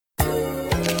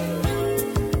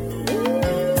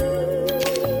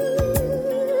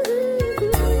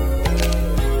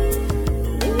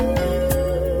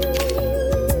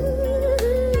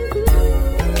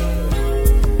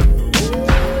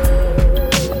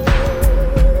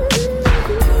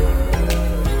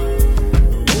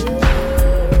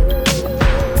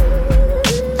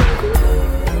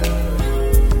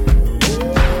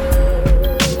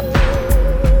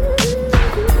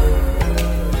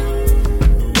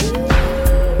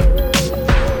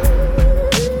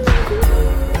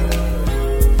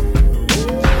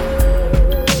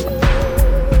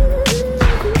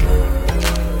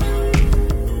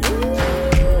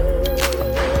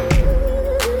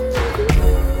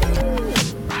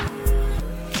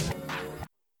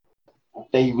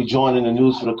Thank you for joining the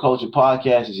News for the Culture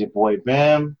podcast. It's your boy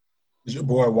Bam. It's your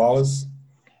boy Wallace.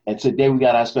 And today we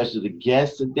got our special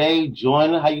guest today,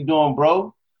 joining. How you doing,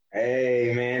 bro?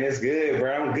 Hey, man, it's good,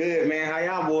 bro. I'm good, man. How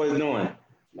y'all boys doing?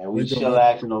 Man, we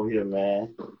chillaxing over here,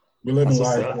 man. We living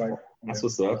life. That's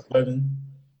what's up.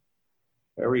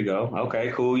 There we go.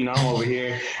 Okay, cool. You know, I'm over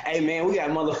here. Hey, man, we got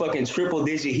motherfucking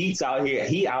triple-digit heat out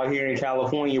here in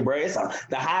California, bro.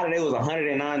 The high today was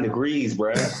 109 degrees,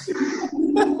 bro.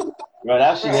 Bro,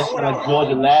 that's like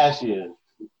Georgia last year.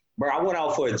 Bro, I went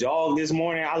out for a jog this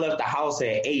morning. I left the house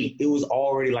at 8. It was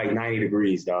already like 90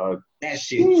 degrees, dog. That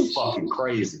shit was fucking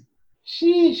crazy.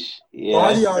 Sheesh. Yeah.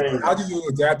 Well, how do you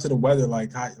adapt to the weather?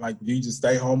 Like, do you just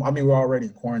stay home? I mean, we're already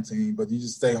in quarantine, but do you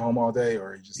just stay home all day,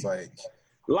 or you just like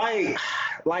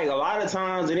a lot of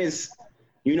times it is,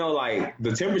 you know, like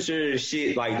the temperature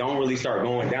shit like don't really start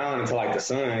going down until like the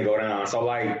sun go down. So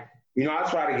like, you know, I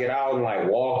try to get out and like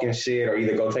walk and shit, or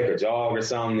either go take a jog or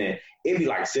something. And it'd be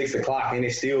like 6 o'clock, and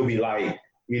it still be like,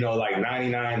 you know, like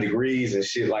 99 degrees and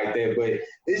shit like that. But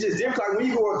it's just different. Like when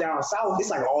you go up down south, it's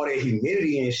like all that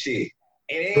humidity and shit.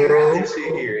 And it ain't got that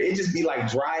shit here. It just be like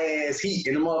dry ass heat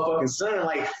in the motherfucking sun.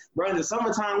 Like, bro, in the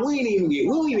summertime, we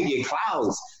don't even get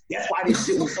clouds. That's why this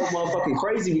shit was so motherfucking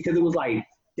crazy, because it was like,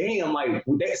 damn, like,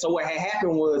 so what had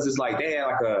happened is like they had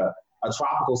like a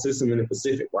tropical system in the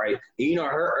Pacific, right? And, you know,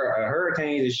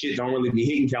 hurricanes and shit don't really be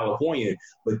hitting California.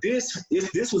 But this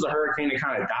was a hurricane that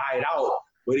kind of died out,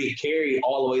 but it carried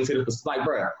all the way to the Pacific. Like,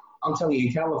 bro, I'm telling you,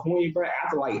 in California, bro,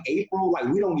 after like April, like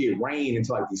we don't get rain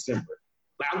until like December.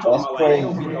 Like I'm talking about, like, they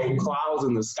don't get no clouds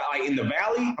in the sky. Like in the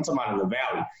valley, I'm talking about in the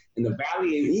valley. In the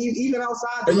valley, and even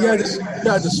outside the valley. You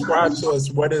gotta describe to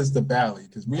us what is the valley,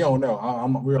 because we don't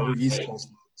know. We're East Coast.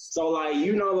 So like,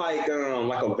 you know, like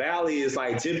a valley is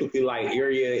like typically like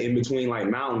area in between like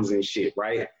mountains and shit,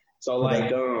 right? So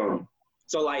like what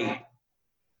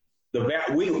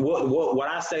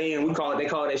I stay in, they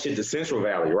call that shit the Central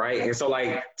Valley, right? And so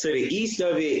like to the east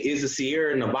of it is the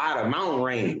Sierra Nevada mountain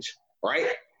range, right?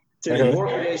 To the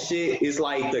north of that shit is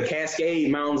like the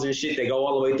Cascade Mountains and shit. They go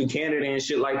all the way through Canada and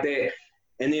shit like that.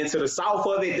 And then to the south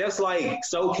of it, that's like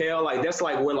SoCal, like that's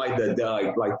like where like the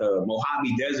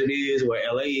Mojave Desert is, where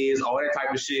LA is, all that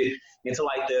type of shit. And to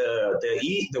like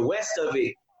the west of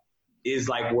it is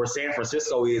like where San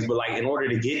Francisco is. But like in order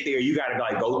to get there, you gotta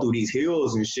like go through these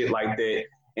hills and shit like that.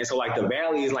 And so like the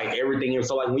valley is like everything.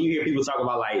 So like when you hear people talk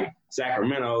about like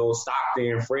Sacramento,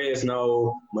 Stockton,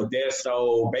 Fresno,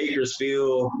 Modesto,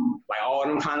 Bakersfield, like all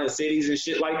them kind of cities and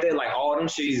shit like that, like all them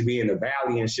cities be in the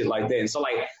valley and shit like that. And so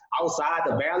like outside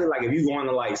the valley, like if you going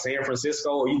to like San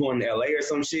Francisco or you going to LA or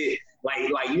some shit,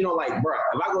 like you know, like bro,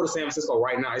 if I go to San Francisco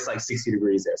right now, it's like 60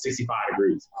 degrees there, 65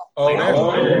 degrees. Oh,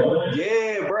 like,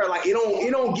 yeah, bro. Like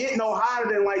it don't get no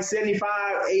hotter than like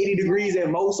 75, 80 degrees at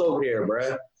most over there,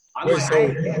 bro. I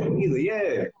ain't either.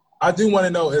 Yeah. I do want to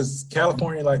know, is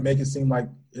California like make it seem like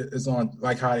it's on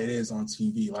like how it is on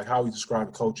TV, like how we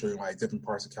describe culture in like different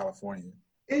parts of California?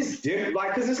 It's different,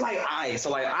 like, cause it's like so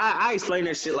like I explain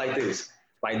that shit like this.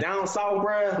 Like down south,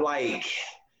 bro, like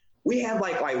we have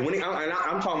like when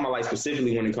I'm talking about like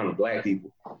specifically when it comes to black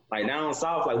people. Like down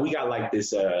south, like we got like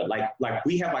this like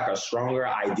we have like a stronger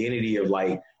identity of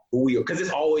like who we are, because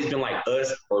it's always been like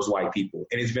us versus white people,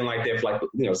 and it's been like that for like,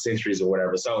 you know, centuries or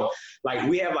whatever. So like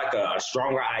we have like a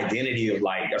stronger identity of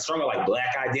like a stronger like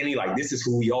black identity, like this is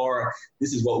who we are,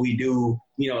 this is what we do,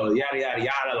 you know, yada yada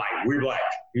yada, like we're black,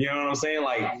 you know what I'm saying?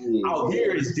 Like out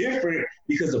here it's different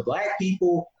because the black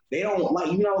people, they don't like,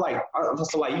 you know, like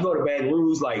so like you go to Baton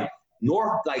Rouge, like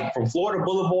north, like from Florida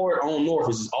Boulevard on north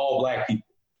is just all black people.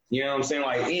 You know what I'm saying?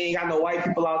 Like, you ain't got no white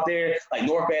people out there. Like,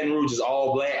 North Baton Rouge is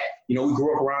all black. You know, we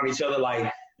grew up around each other.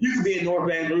 Like, you could be in North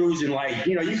Baton Rouge and, like,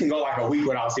 you know, you can go, like, a week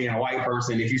without seeing a white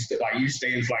person if you, you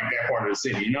stay in, like, that part of the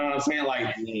city. You know what I'm saying?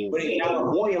 Like, but in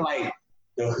California, like,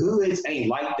 the hoods ain't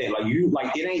like that.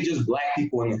 Like, it ain't just black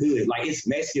people in the hood. Like, it's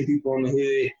Mexican people in the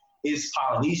hood. It's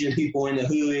Polynesian people in the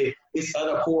hood. It's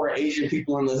other poor Asian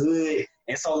people in the hood.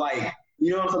 And so, like,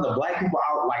 you know what I'm saying? The black people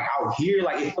out here,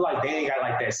 like, it feel like they ain't got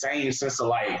like that same sense of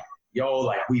like, yo,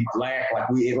 like we black, like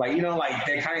we, like, you know, like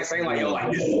that kind of saying like, yo,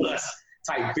 like this is us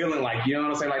type feeling, like, you know what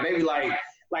I'm saying? Like they be like,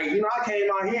 you know, I came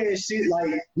out here and shit,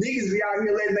 like niggas be out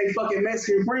here letting they fucking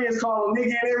Mexican friends call them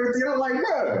nigga and everything. I'm like,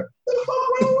 bro, what the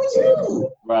fuck wrong with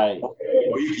you? Right.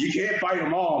 Well, you can't fight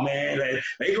them all, man.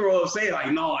 They grow up saying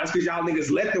like, no, that's because y'all niggas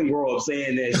let them grow up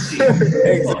saying that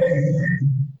shit.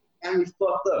 Got me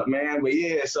fucked up, man. But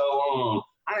yeah, so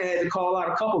I had to call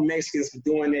out a couple Mexicans for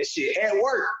doing that shit at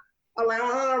work. I'm like,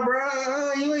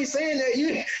 bro, you ain't saying that.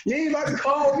 You ain't about to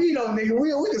call me, no nigga. We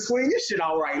can swing this shit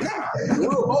out right now.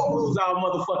 We'll both lose our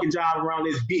motherfucking job around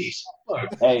this bitch.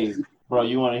 Fuck. Hey, Bro,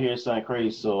 you want to hear something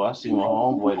crazy? So I see my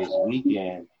homeboy this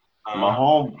weekend. My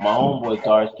Uh, homeboy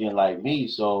dark skin like me.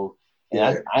 So and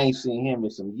yeah. I ain't seen him in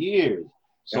some years.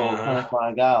 So come to Uh-huh.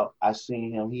 find out, I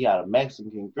seen him. He got a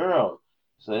Mexican girl.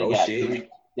 So Oh shit.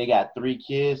 they got three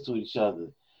kids to each other.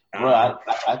 Bro,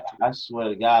 Uh-huh. I swear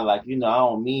to God, like I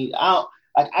don't mean I don't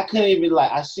like I couldn't even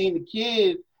like I seen the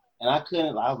kids and I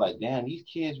couldn't. I was like, damn, these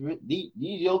kids, these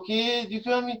your kids. You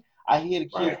feel me? I hear the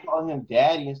kids Right. calling him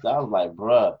daddy and stuff. I was like,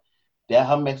 bruh, that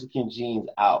her Mexican genes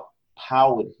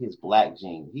outpowered his black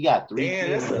genes. He got three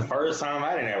Damn, that's kids. the first time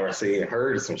I didn't ever see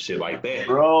heard some shit like that.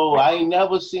 Bro, I ain't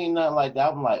never seen nothing like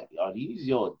that. I'm like, are these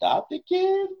your adopted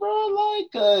kids, bro? Like,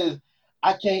 cause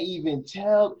I can't even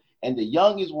tell. And the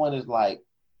youngest one is like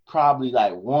probably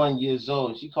like 1 year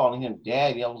old. She calling him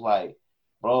daddy. I was like,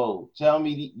 bro, tell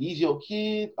me these your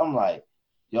kids? I'm like,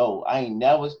 yo, I ain't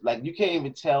never like you can't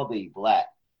even tell they black.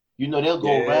 They'll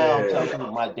go around telling Yeah.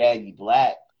 people my daddy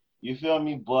black. You feel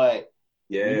me? But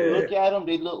when you Yeah. look at them,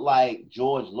 they look like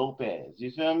George Lopez.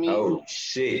 You feel me? Oh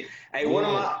shit. Hey,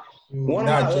 Yeah.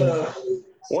 Not just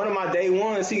one of my day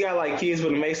ones, he got like kids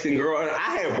with a Mexican girl. And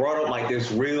I had brought up like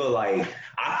this real like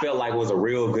I felt like was a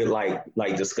real good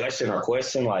like discussion or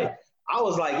question. Like I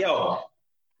was like, yo,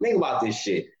 think about this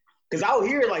shit. Cause out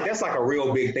here, like that's like a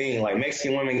real big thing. Like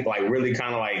Mexican women, like really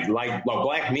kind of like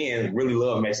black men really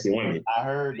love Mexican women. I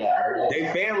heard that. They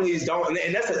families don't,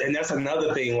 and that's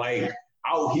another thing. Like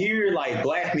out here, like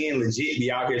black men legit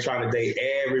be out here trying to date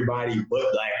everybody but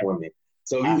black women.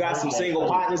 So if you got some single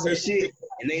partners and shit,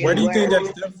 and they where ain't do you black think that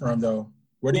women, stemmed from though?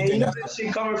 Where do you man, think you know that's that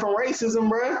shit coming from racism,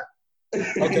 bro.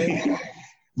 okay?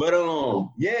 But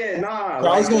yeah, nah. So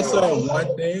I was Like, gonna say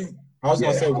one thing. I was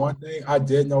gonna yeah. say one thing. I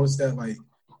did notice that like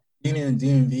being in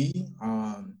DMV,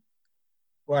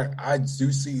 like I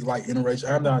do see like interracial.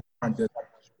 I'm not trying to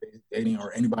dating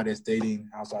or anybody that's dating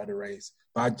outside the race,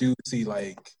 but I do see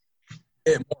like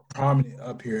it more prominent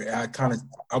up here. And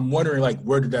I'm wondering like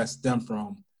where did that stem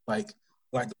from? Like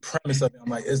the premise of it. I'm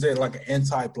like, is there like an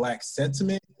anti-black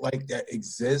sentiment like that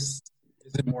exists?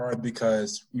 Is it more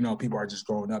because people are just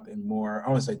growing up in more I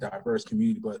don't want to say diverse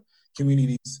community, but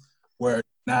communities where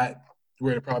not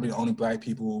where they're probably the only black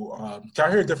people. I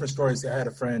hear different stories. I had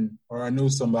a friend or I knew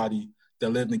somebody that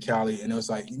lived in Cali, and it was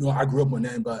like I grew up with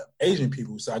nothing but Asian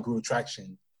people, so I grew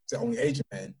attraction to only Asian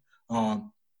men. I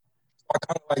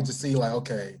kind of like to see like,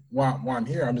 okay, while I'm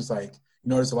here, I'm just like,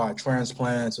 there's a lot of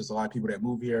transplants. There's a lot of people that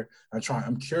move here.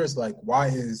 I'm curious, like, why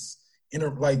is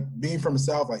being from the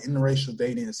South, like interracial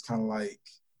dating is kind of like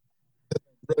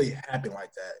doesn't really happen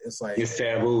like that. It's like It's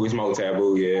taboo. It's more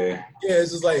taboo. Yeah. yeah,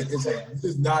 it's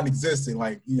just non-existent.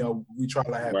 Like we try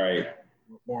to have Right.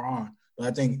 more on, but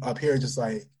I think up here, just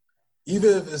like even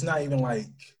if it's not even like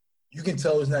you can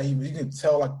tell it's not even you can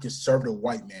tell like a conservative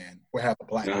white man will have a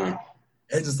black man.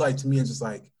 It's just like to me, it's just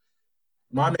like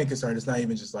my main concern. It's not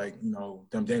even just like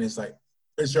them dating. It's like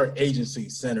is your agency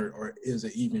centered or is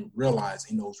it even realized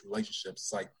in those relationships?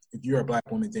 It's like if you're a black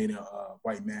woman dating a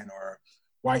white man or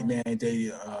white man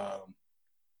dating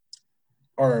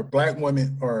or black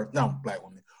woman or not black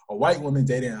woman, a white woman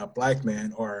dating a black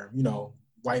man or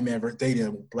white man dating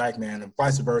a black man and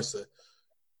vice versa.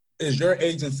 Is your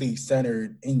agency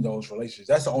centered in those relationships?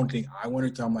 That's the only thing I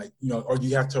wanted to. I'm like, or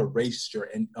you have to erase your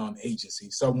agency.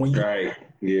 So when you Right.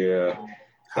 Yeah.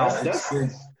 how That's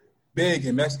it's big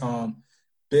and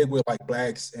big with like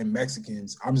blacks and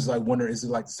Mexicans, I'm just like wondering, is it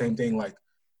like the same thing? Like,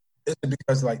 is it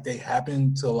because like they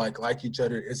happen to like each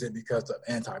other? Is it because of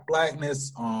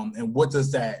anti-blackness? And what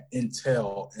does that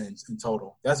entail in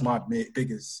total? That's my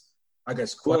biggest, I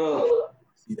guess, question. well.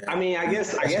 I mean, I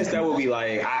guess that would be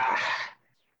like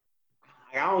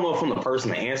I don't know if I'm the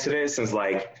person to answer that since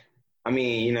like I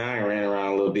mean, I ran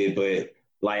around a little bit, but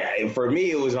like for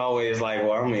me it was always like,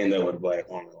 well, I'm gonna end up with a black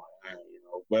woman,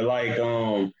 But like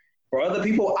for other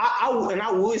people, I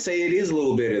would say it is a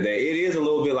little bit of that. It is a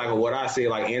little bit like what I say,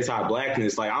 like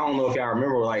anti-blackness. Like I don't know if y'all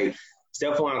remember, like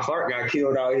Stephon Clark got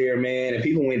killed out here, man, and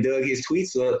people went dug his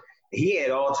tweets up. He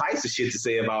had all types of shit to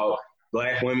say about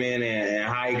black women and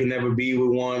how he could never be with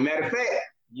one. Matter of fact.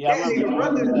 Yeah, that nigga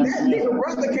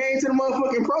brother came to the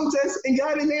motherfucking protest and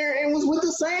got in there and was with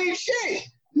the same shit.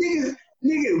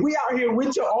 Nigga, we out here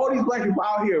with all these black people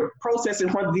out here protesting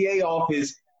in front of the DA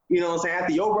office, you know what I'm saying,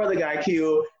 after your brother got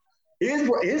killed. His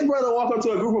brother walked up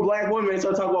to a group of black women and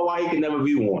started talking about why he could never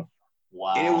be one.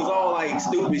 Wow. And it was all like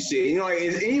stupid shit. Like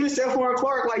even Stephon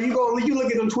Clark, like you look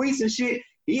at them tweets and shit,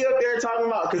 he up there talking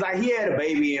about, because he had a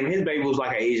baby and his baby was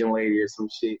like an Asian lady or some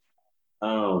shit.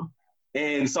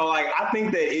 And so, like, I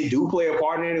think that it do play a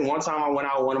part in it. One time I went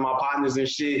out with one of my partners and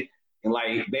shit, and,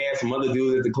 like, they had some other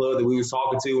dudes at the club that we was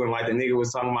talking to, and, like, the nigga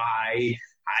was talking about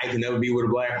how I can never be with a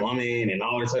black woman and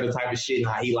all this other type of shit. And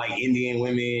how he like Indian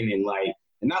women and like,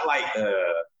 and not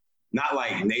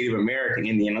like Native American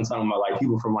Indian. I'm talking about like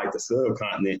people from like the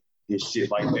subcontinent and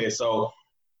shit like that. So,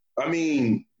 I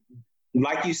mean,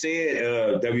 like you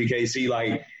said, WKC,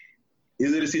 like,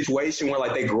 is it a situation where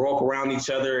like they grow up around each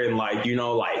other and like, you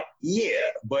know, like, yeah,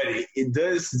 but it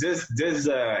does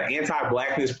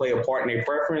anti-blackness play a part in their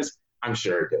preference? I'm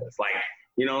sure it does. Like,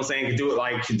 you know what I'm saying? Do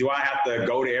I have to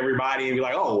go to everybody and be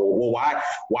like, oh, well,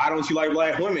 why don't you like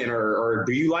black women? Or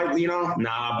do you like, you know?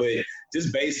 Nah, but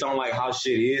just based on like how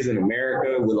shit is in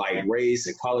America with like race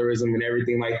and colorism and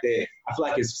everything like that, I feel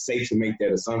like it's safe to make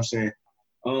that assumption.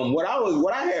 What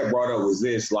I had brought up was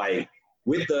this, like,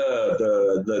 with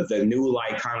the new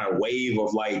like kind of wave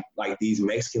of like these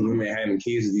Mexican women having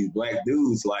kids with these black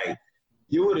dudes, like,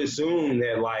 you would assume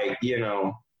that, like, you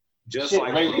know, just shit,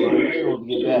 like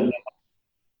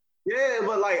yeah,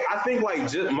 but like I think like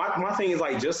just my thing is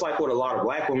like just like with a lot of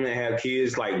black women that have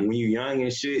kids, like when you're young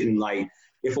and shit, and like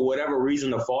if for whatever reason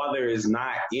the father is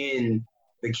not in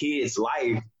the kid's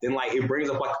life, then like it brings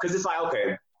up like, because it's like,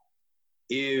 okay,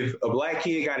 if a black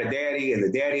kid got a daddy and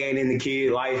the daddy ain't in the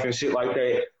kid life and shit like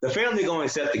that, the family gonna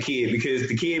accept the kid because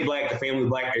the kid black, the family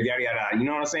black, yada yada. You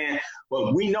know what I'm saying?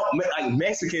 But we know like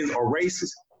Mexicans are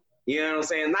racist. You know what I'm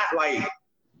saying? Not like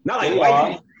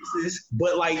white people racist,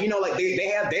 but like, you know, like they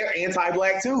have their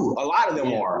anti-black too. A lot of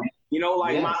them are. You know,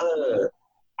 like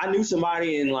I knew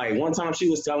somebody, and like one time she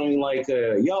was telling me like,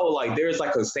 yo, like there's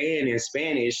like a saying in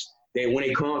Spanish that when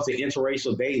it comes to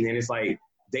interracial dating, and it's like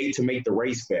date to make the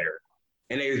race better.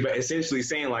 And they was essentially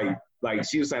saying like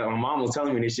she was saying, my mom was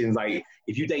telling me this shit, and like,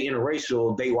 if you date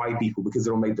interracial, date white people because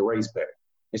it'll make the race better.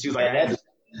 And she was like,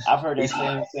 I've heard that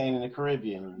same thing in the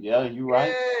Caribbean. Yeah, you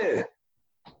right. Yeah.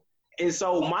 And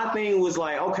so my thing was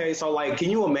like, okay, so like, can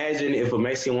you imagine if a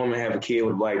Mexican woman have a kid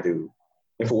with a black dude,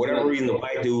 and for whatever reason the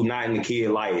black dude not in the kid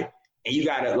life, and you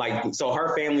gotta like, so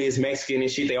her family is Mexican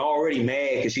and shit, they already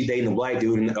mad because she dating a black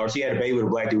dude, or she had a baby with a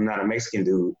black dude, not a Mexican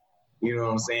dude. You know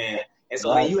what I'm saying? And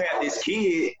so then you have this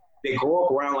kid that grow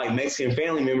up around like Mexican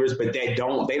family members, but they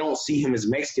don't see him as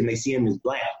Mexican, they see him as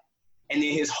black. And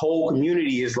then his whole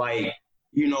community is like,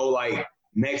 you know, like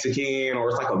Mexican, or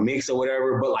it's like a mix or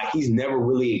whatever, but like he's never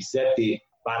really accepted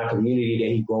by the community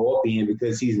that he grew up in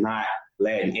because he's not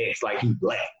Latinx, like he's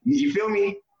black. You feel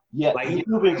me? Yeah, like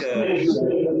Cubans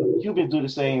do the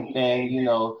same thing, you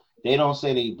know. They don't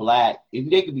say they black. If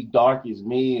they could be dark as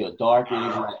me or darker,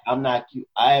 like,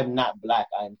 I am not black.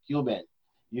 I am Cuban.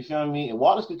 You feel me? And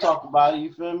Wallace could talk about it.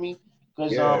 You feel me?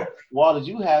 Because Wallace,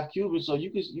 you have Cuban, so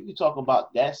you can talk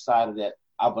about that side of that.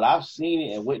 But I've seen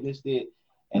it and witnessed it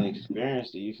and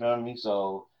experienced it. You feel me?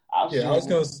 So I was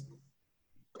gonna.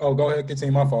 Oh, go ahead.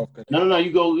 Continue. My fault. No.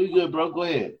 You go. You good, bro? Go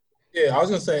ahead. Yeah, I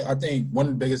was gonna say. I think one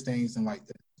of the biggest things in like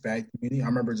the Hispanic community, I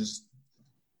remember just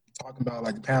talking about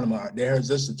like Panama, there's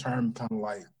just a term kind of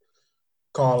like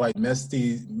called like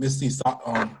misty.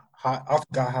 I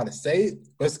forgot how to say it,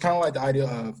 but it's kind of like the idea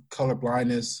of color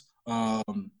blindness. That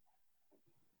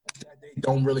they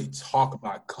don't really talk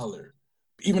about color,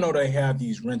 even though they have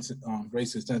these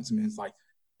racist sentiments. Like,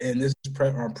 and this is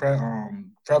prevalent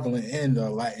in the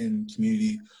Latin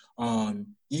community.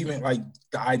 Even like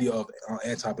the idea of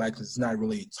anti-blackness is not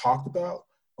really talked about,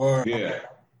 or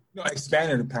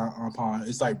expanded upon.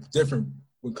 It's like different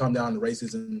would come down to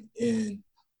racism in,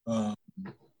 I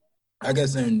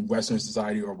guess, in Western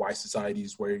society or white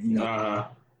societies, where you know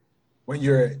when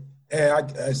you're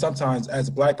and sometimes as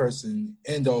a black person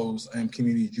in those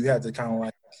communities, you have to kind of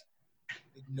like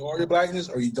ignore your blackness,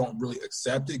 or you don't really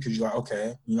accept it because you're like,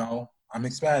 okay, you know, I'm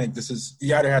Hispanic.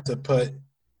 You either have to put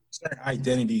certain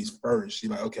identities first.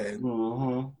 You're like, okay,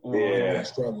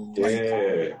 struggle. Yeah.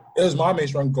 Like, it was my main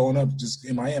struggle growing up just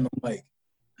in Miami. I'm like,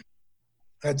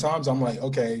 at times I'm like,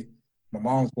 okay, my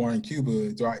mom's born in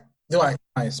Cuba. Do I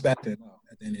expect it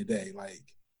at the end of the day? Like,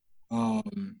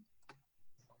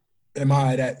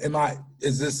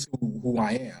 is this who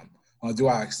I am? Or do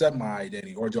I accept my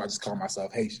identity, or do I just call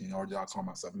myself Haitian, or do I call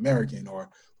myself American, or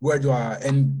where do I?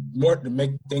 And more to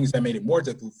make things that made it more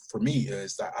difficult for me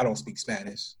is that I don't speak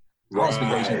Spanish, I don't speak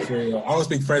Haitian Creole, I don't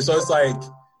speak French, so it's like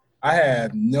I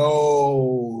have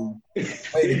no way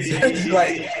to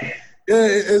like. Yeah,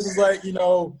 it's just like, you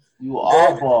know, you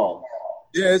awful.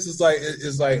 Yeah, it's just like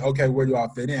it's like, okay, where do I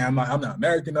fit in? I'm not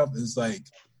American enough. It's like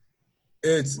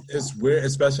it's weird,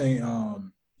 especially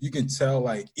you can tell,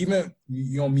 like, even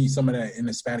you don't meet some of that in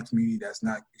the Hispanic community that's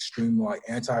not extremely like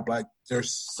anti-black.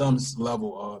 There's some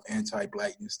level of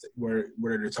anti-blackness where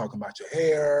they're talking about your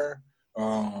hair,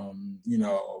 you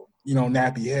know,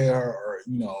 nappy hair, or,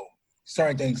 you know,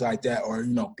 certain things like that, or,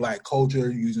 you know, black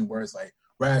culture, using words like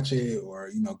ratchet or,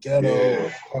 ghetto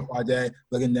or stuff like that,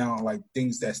 looking down on, like,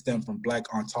 things that stem from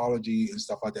Black ontology and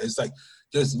stuff like that. It's like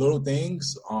just little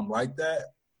things like that.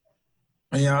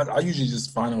 And I usually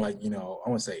just find it, like, I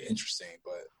wouldn't say interesting,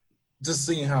 but just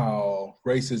seeing how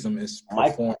racism is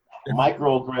performed.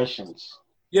 Microaggressions.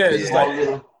 Yeah, it's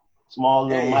small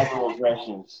little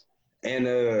microaggressions.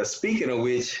 And speaking of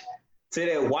which, to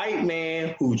that white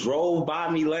man who drove by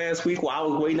me last week while I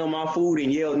was waiting on my food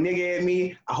and yelled nigga at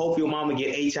me, I hope your mama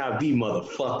get HIV,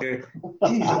 motherfucker.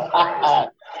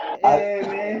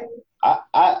 Man.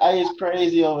 It's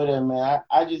crazy over there, man.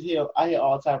 I hear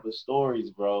all type of stories,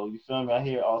 bro. You feel me? I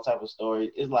hear all type of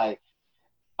stories. It's like,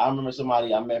 I remember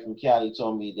somebody I met from Cali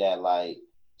told me that, like,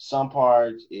 some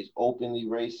parts is openly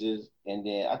racist, and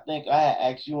then I think I had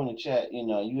asked you in the chat,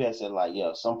 you had said, like,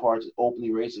 some parts is openly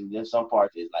racist, and then some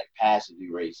parts is, like, passively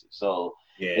racist. So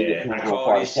yeah, I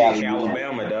call this shit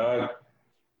Alabama, dog.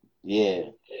 Yeah.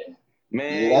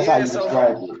 Man, that's how you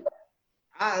describe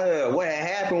it. What had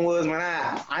happened was, when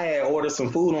I had ordered some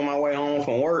food on my way home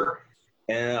from work,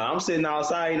 and I'm sitting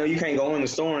outside, you can't go in the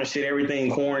store and shit,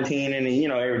 everything quarantining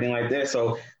and, everything like that.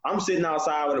 So I'm sitting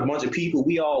outside with a bunch of people.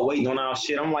 We all waiting on our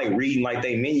shit. I'm, like, reading, like,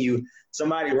 they menu.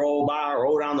 Somebody roll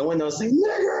down the window and say,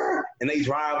 nigger, and they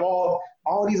drive off.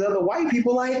 All these other white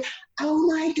people like, oh,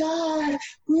 my God,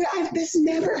 this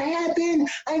never happened.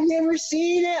 I've never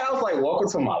seen it. I was like, welcome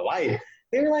to my life.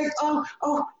 They were like,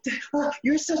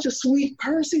 you're such a sweet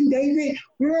person, David.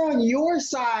 We're on your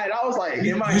side. I was like,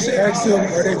 in my head, ask them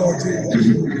what they gonna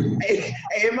do.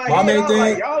 In my head, I was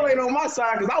like, y'all ain't on my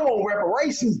side because I want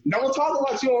reparations. Don't talk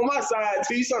about you on my side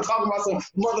until you start talking about some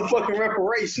motherfucking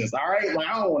reparations, all right? Like,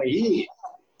 I don't want to hear it.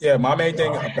 Yeah, my main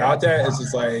thing about that is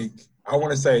just like, I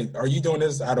want to say, are you doing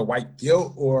this out of white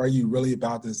guilt, or are you really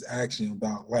about this action,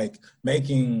 about, like,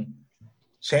 making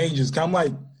changes? Kind of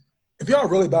like, if y'all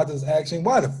really about this action,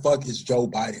 why the fuck is Joe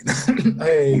Biden?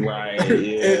 Right, yeah.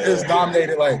 It's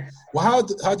dominated. Like, well,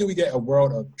 how do we get a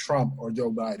world of Trump or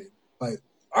Joe Biden? Like,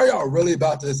 are y'all really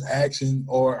about this action,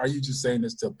 or are you just saying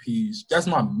this to appease? That's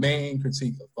my main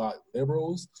critique about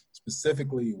liberals,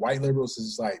 specifically white liberals,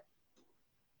 is like,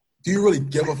 do you really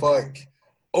give a fuck?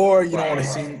 Or you don't want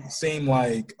to seem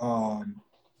like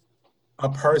a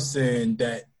person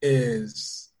that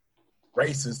is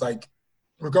racist. Like,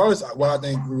 regardless,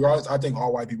 I think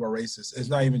all white people are racist. It's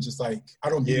not even just like, I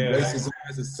don't view racism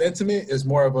as a sentiment. It's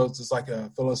more of just like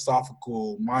a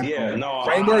philosophical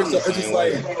framework. So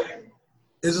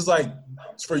it's just like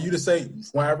for you to say,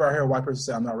 whenever I hear a white person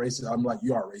say I'm not racist, I'm like,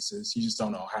 you are racist. You just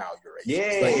don't know how you're racist.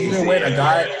 Yeah, like, even when a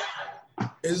guy,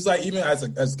 it's like, even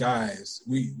as guys,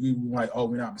 we like, oh,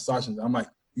 we're not misogynist. I'm like,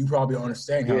 you probably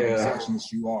understand how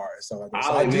misogynist you are and stuff like that.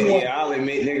 I'll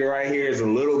admit, nigga right here is a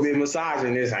little bit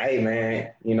misogynist. Hey,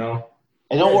 man,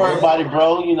 And don't worry about it,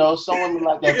 bro. Some women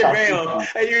like that.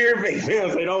 Hey, you hear me?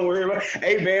 Bam, say don't worry about it.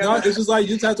 Hey, Bam. No, it's just like,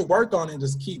 you just have to work on it and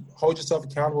just hold yourself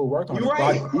accountable, work on it.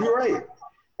 You're right.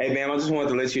 Hey, man, I just wanted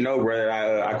to let you know, brother,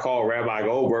 I called Rabbi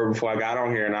Goldberg before I got on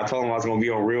here, and I told him I was going to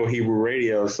be on Real Hebrew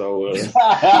Radio, so... ain't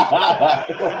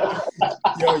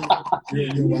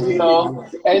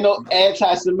no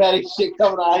anti-Semitic shit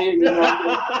coming out here,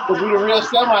 because we the real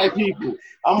Semite people.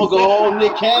 I'm going to go hold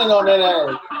Nick Cannon on that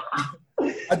ass.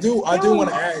 I do want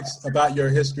to ask about your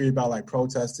history about, like,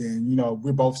 protesting.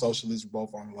 We're both socialists, we're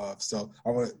both on love, so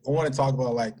I want to talk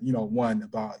about, like, one,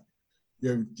 about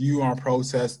your view on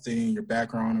protesting, your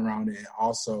background around it, and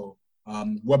also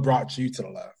what brought you to the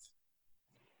left.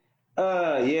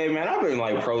 Yeah, man, I've been,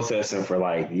 like, protesting for,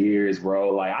 like, years, bro.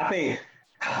 Like,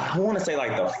 I want to say,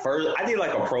 like, I did,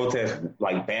 like, a protest,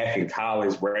 like, back in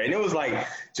college, bro, and it was, like,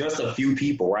 just a few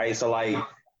people, right? So, like,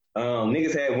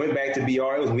 niggas had went back to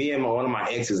BR. It was me and one of my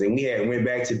exes, and we had went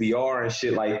back to BR and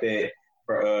shit like that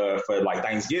for like,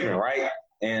 Thanksgiving, right?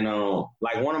 And,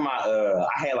 like, one of my, I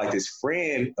had, like, this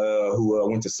friend who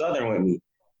went to Southern with me.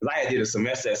 Because I had did a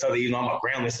semester at Southern, I'm a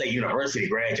Grambling State University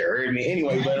graduate, you heard me?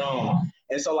 Anyway, but,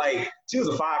 and so, like, she was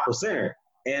a 5%er.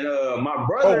 And my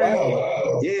brother,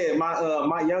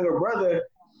 my younger brother,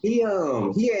 he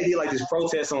had did, like, this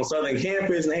protest on Southern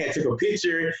campus, and they had took a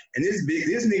picture, and this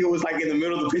nigga was, like, in the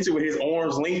middle of the picture with his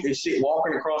arms linked and shit,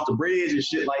 walking across the bridge and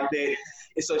shit like that.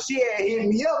 And so she had hit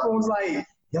me up and was like,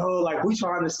 yo, like, we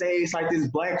trying to stage, like, this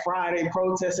Black Friday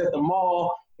protest at the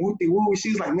mall. Woo-de-woo. She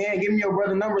was like, man, give me your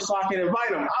brother's number so I can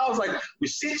invite him. I was like, well,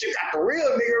 shit, you got the real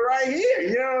nigga right here.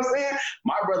 You know what I'm saying?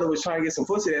 My brother was trying to get some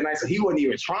pussy that night, so he wasn't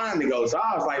even trying to go. So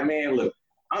I was like, man, look,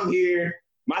 I'm here.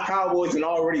 My Cowboys had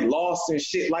already lost and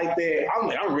shit like that. I'm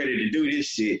like, I'm ready to do this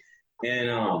shit. And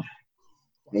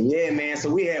And yeah, man, so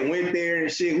we had went there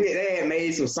and shit. They had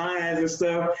made some signs and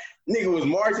stuff. Nigga was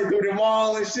marching through the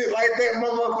mall and shit like that.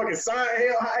 Motherfucking sign.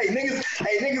 Hell,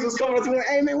 niggas was coming up to me.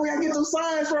 Hey, man, we gotta get some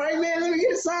signs from. Hey, man, let me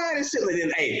get a sign and shit.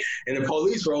 And then, and the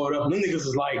police rolled up and them niggas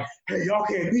was like, hey, y'all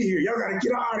can't be here. Y'all gotta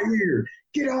get out of here.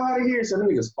 Get out of here. So them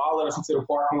niggas followed us into the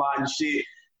parking lot and shit,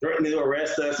 threatening to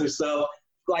arrest us and stuff.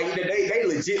 Like, they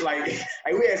legit, like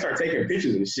we had to start taking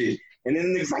pictures and shit. And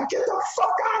then the niggas like, get the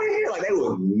fuck out of here. Like, they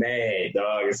was mad,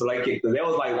 dog. And so, like, that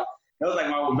was like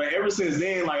my, but ever since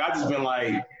then, like, I just been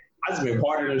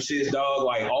part of them shits, dog.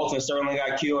 Like, Alton Sterling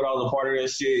got killed. I was a part of that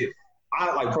shit.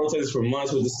 I, like, protested for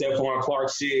months with the Stephon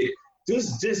Clark shit.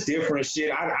 Just different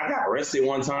shit. I got arrested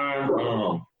one time.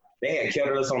 They had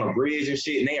killed us on a bridge and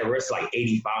shit, and they arrested, like,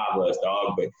 85 of us,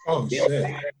 dog. But,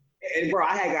 shit. And, bro,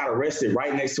 I had got arrested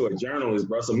right next to a journalist,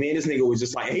 bro. So me and this nigga was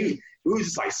just like, we was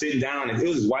just like sitting down, and it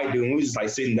was this white dude, and we was just like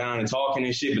sitting down and talking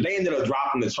and shit. But they ended up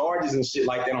dropping the charges and shit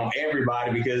like that on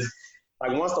everybody because,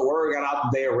 like, once the word got out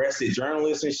that they arrested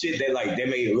journalists and shit, they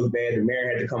made it look bad. The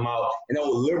mayor had to come out, and that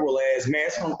was liberal ass man.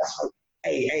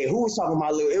 Hey, who was talking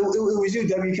about it was you,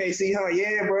 WKC, huh?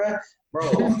 Yeah, bro.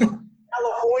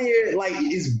 California, like,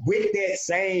 is with that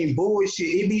same bullshit.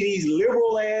 It be these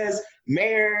liberal ass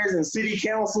mayors and city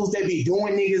councils that be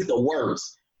doing niggas the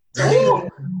worst. So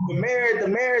the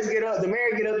mayor get up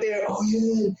there. Oh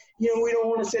yeah, we don't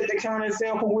want to set the counter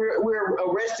example. We're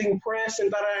arresting press and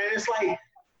and it's like,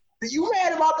 you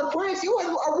mad about the press? You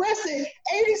arrested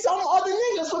 80-something other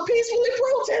niggas for peacefully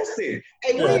protesting.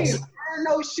 Hey, we ain't heard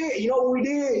no shit. You know what we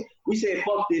did? We said,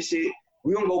 fuck this shit.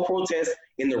 We gonna go protest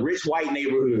in the rich white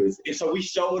neighborhoods. And so we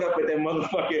showed up at that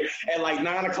motherfucker at like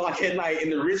 9 o'clock at night in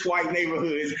the rich white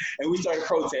neighborhoods, and we started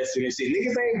protesting and shit.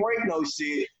 Niggas ain't break no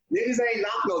shit. Niggas ain't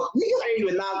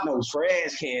even knock no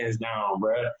trash cans down,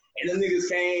 bro. And the niggas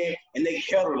came and they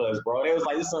kettled us, bro. They was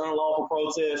like, this is an unlawful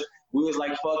protest. We was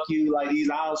like, fuck you, like these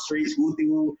out streets,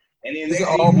 woo-doo. And then is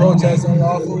all protests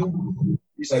unlawful?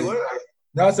 You say what?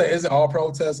 No, I say, isn't all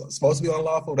protests supposed to be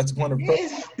unlawful? That's the point of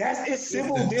protest. It's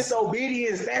civil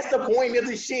disobedience. That's the point of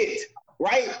the shit,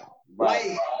 right?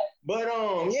 Like, but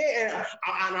yeah,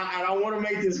 I want to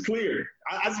make this clear.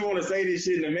 I just want to say this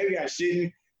shit, and maybe I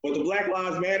shouldn't. But the Black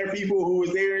Lives Matter people who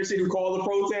was there and shit, who called the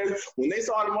protest, when they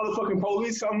saw the motherfucking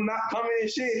police coming and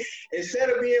shit,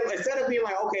 instead of being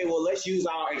like, okay, well, let's use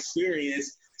our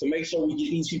experience to make sure we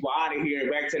get these people out of here and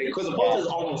back to the, because the protest is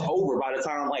almost over by the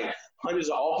time like hundreds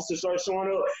of officers start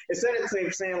showing up. Instead of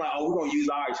saying like, oh, we're gonna use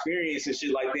our experience and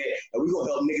shit like that, and we're gonna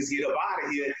help niggas get up out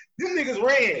of here, them niggas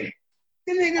ran.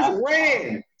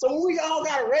 So when we all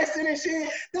got arrested and shit,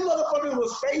 them motherfuckers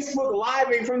was Facebook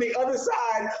living from the other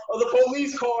side of the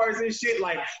police cars and shit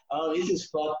like, oh, this is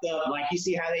fucked up. Like, you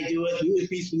see how they do it? We was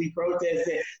peacefully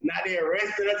protesting. Now they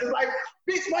arrested us. It's like,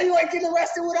 bitch, why you ain't getting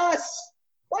arrested with us?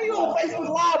 Why you on Facebook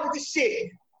Live with this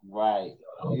shit? Right.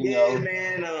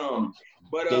 Man.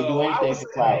 But they do anything for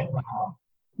clout.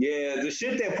 Yeah, the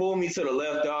shit that pulled me to the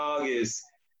left, dog, is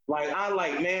like,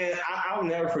 I'll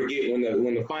never forget when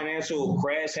the financial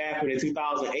crash happened in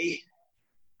 2008.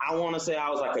 I want to say I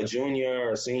was like a junior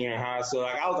or senior in high school.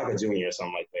 Like, I was like a junior or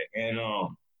something like that. And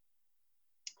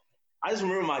I just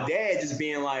remember my dad just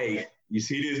being like, you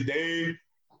see this, Dave?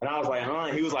 And I was like, huh?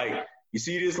 And he was like, you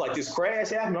see this, like, this crash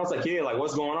happened? I was like, yeah, like,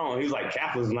 what's going on? He was like,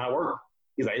 capitalism not work.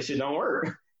 He's like, this shit don't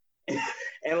work.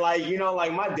 And like,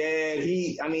 like my dad,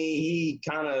 he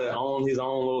kind of owned his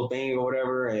own little thing or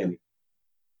whatever. And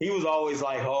he was always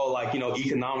like, oh, like,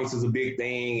 economics is a big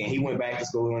thing. And he went back to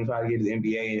school and tried to get his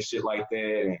MBA and shit like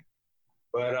that.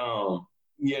 But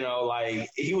like,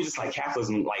 he was just like,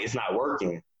 capitalism, like, it's not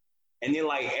working. And then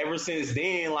like, ever since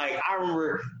then, like, I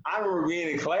remember being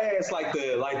in class, like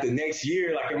the next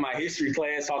year, like in my history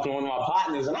class, talking to one of my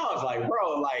partners. And I was like,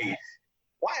 bro, like,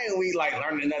 why ain't we like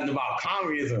learning nothing about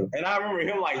communism? And I remember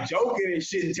him like joking and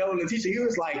shit and telling the teacher, he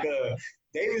was like,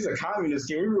 David's a communist.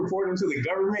 Can we report him to the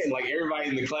government? And like, everybody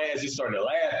in the class just started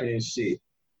laughing and shit.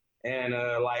 And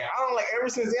like, I don't like, ever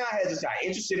since then I had just got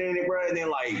interested in it, bro. And then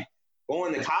like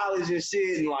going to college and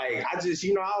shit. And like, I just,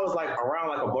 I was like around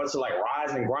like a bunch of like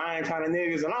rise and grind kind of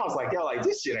niggas. And I was like, yo, like,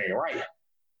 this shit ain't right.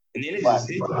 And then it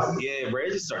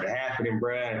just started happening,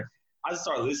 bro. I just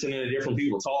started listening to different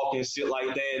people talk and shit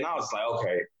like that. And I was like,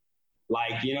 okay.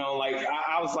 Like, like,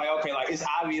 I was like, okay, like, it's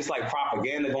obvious, like,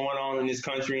 propaganda going on in this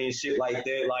country and shit like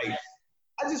that. Like,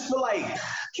 I just feel like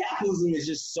capitalism is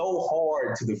just so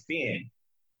hard to defend.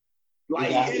 Like,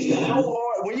 it's so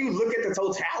hard. When you look at the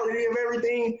totality of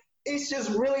everything, it's just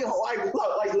really hard.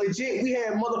 Like legit, we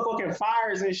had motherfucking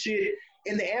fires and shit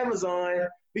in the Amazon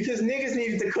because niggas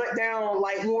needed to cut down,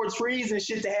 like, more trees and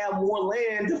shit to have more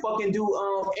land to fucking do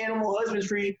animal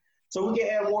husbandry so we can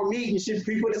have more meat and shit for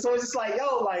people. So it's just like,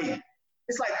 yo, like,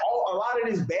 it's like a lot of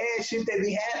this bad shit that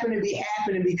be happening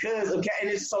because of, and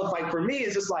it's so like, for me,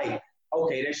 it's just like,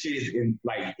 okay, that shit is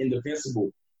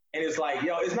indefensible. And it's like,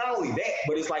 yo, it's not only that,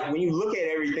 but it's like, when you look at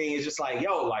everything, it's just like,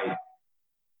 yo, like,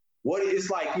 what it's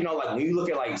like, you know, like when you look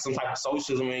at like some type of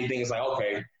socialism or anything, it's like,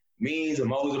 okay, means and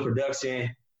modes of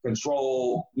production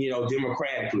control, you know,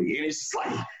 democratically. And it's just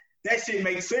like, that shit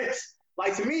makes sense.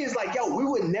 Like, to me, it's like, yo, we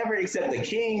would never accept a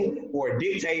king or a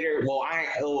dictator. Well,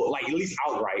 like, at least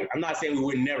outright. I'm not saying we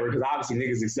would never, because obviously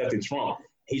niggas accepted Trump.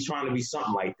 He's trying to be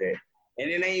something like that. And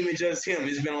it ain't even just him.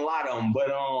 It's been a lot of them. But,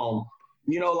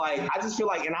 you know, like, I just feel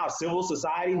like in our civil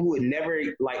society, we would never,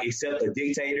 like, accept a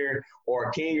dictator or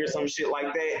a king or some shit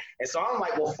like that. And so I'm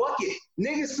like, well, fuck it.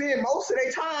 Niggas spend most of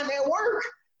their time at work.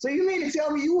 So you mean to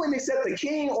tell me you wouldn't accept a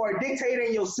king or a dictator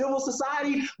in your civil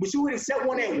society, but you would accept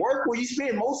one at work where you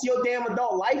spend most of your damn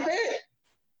adult life at?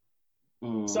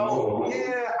 Mm-hmm. So,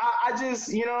 yeah, I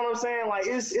just, you know what I'm saying? Like,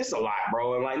 it's a lot,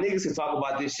 bro. And, like, niggas can talk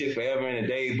about this shit forever and a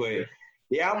day, but,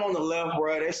 yeah, I'm on the left,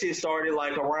 bro. That shit started,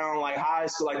 like, around, like, high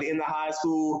school, like, the end of high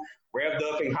school, revved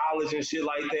up in college and shit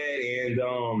like that.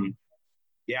 And,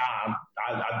 yeah,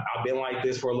 I've been like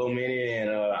this for a little minute,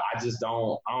 and I just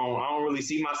don't really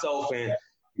see myself. And,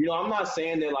 you know, I'm not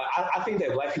saying that, like, I think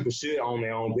that black people should own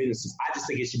their own businesses. I just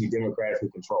think it should be democratically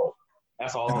controlled.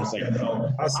 That's all I'm saying.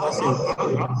 So,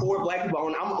 I'm for black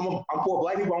people. I'm for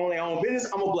black people owning their own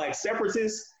business. I'm a black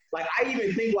separatist. Like, I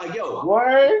even think, like, yo,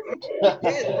 word,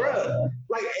 yeah, bro.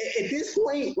 Like, at this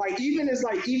point, like, even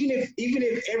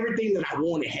if everything that I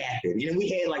wanted happened, and we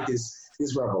had like this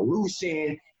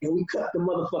revolution, and we cut the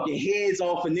motherfucking heads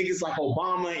off of niggas like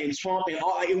Obama and Trump and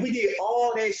all, and we did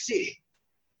all that shit,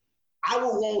 I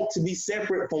would want to be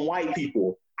separate from white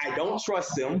people. I don't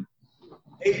trust them.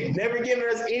 They've never given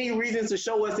us any reason to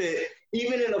show us that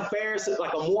even in a more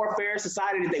fair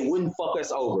society, that they wouldn't fuck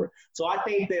us over. So I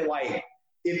think that, like,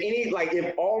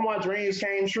 if all my dreams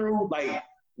came true, like,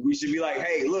 we should be like,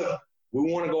 hey, look,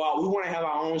 we want to go out, we want to have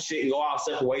our own shit and go our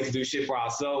separate ways to do shit for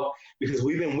ourselves, because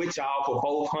we've been with y'all for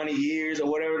 400 years or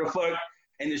whatever the fuck,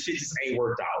 and the shit just ain't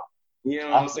worked out. You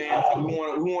know what I'm saying? Like, we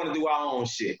want to do our own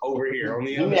shit over here on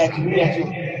the other side. Let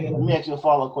me ask you a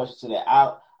follow-up question to that.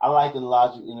 I like the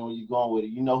logic, you know, when you're going with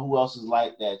it. You know who else is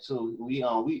like that too? Me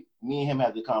and him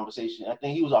had the conversation. I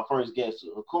think he was our first guest,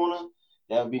 Hakuna.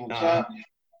 That would be in the chat.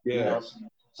 Yeah. You know?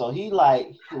 So he, like,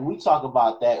 we talk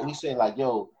about that. We say, like,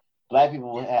 yo, black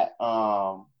people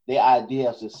have their idea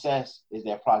of success is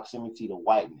their proximity to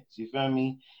whiteness. You feel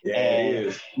me? Yeah, and it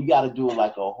is. We got to do it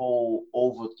like a whole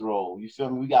overthrow. You feel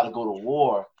me? We got to go to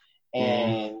war,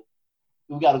 and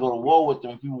we got to go to war with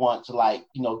them if we want to, like,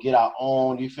 you know, get our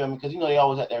own. You feel me? Because, you know, they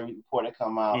always have that report that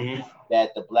come out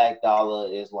that the black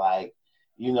dollar is like,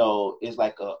 you know, it's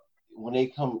like when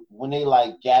they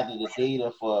like gather the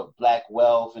data for black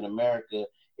wealth in America,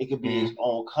 it could be its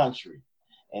own country.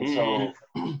 And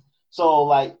so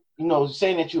like, you know,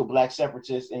 saying that you're a black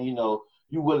separatist and, you know,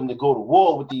 you're willing to go to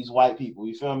war with these white people,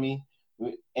 you feel me?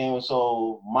 And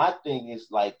so my thing is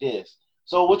like this.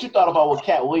 So what you thought about what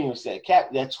Cat Williams said?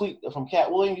 That tweet from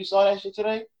Cat Williams, you saw that shit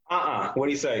today? What did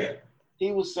he say?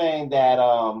 He was saying that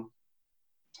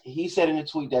he said in the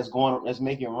tweet that's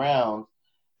making rounds,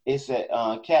 it said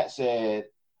Cat said,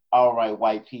 all right,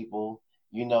 white people,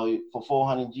 you know, for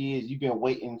 400 years you've been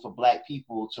waiting for black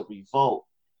people to revolt,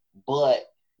 but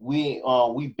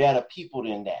we better people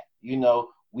than that. You know,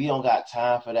 we don't got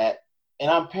time for that. And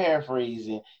I'm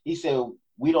paraphrasing. He said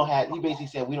he basically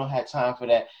said we don't have time for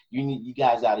that. You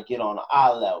guys got to get on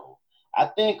our level. I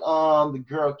think the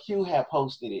girl Q had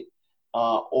posted it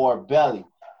or Belly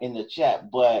in the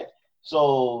chat. But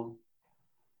so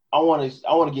I want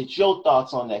to get your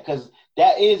thoughts on that, because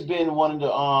that has been one of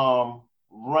the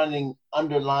running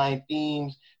underlying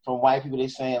themes from white people. They're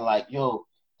saying, like, yo,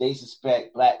 they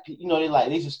suspect black people. You know,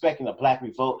 they suspecting a black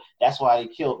revolt. That's why they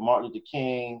killed Martin Luther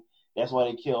King. That's why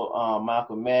they killed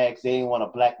Malcolm X. They didn't want a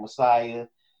black messiah.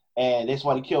 And that's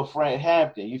why they killed Fred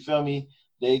Hampton. You feel me?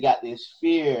 They got this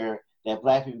fear that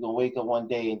black people gonna wake up one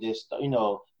day and just, you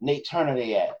know, Nate Turner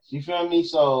they ass. You feel me?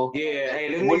 So yeah,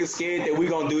 hey, them niggas scared that we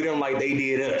gonna do them like they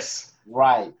did us.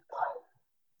 Right.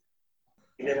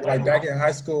 Like back in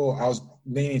high school, I was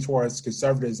leaning towards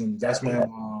conservatism. That's when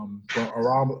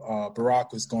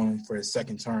Barack was going for his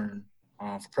second term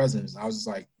for president. I was just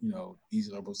like, you know,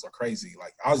 these liberals are crazy.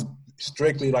 Like, I was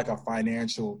strictly like a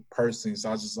financial person, so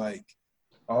I was just like,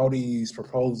 all these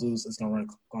proposals, it's gonna run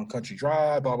on country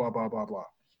dry, blah blah blah blah blah.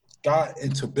 Got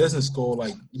into business school,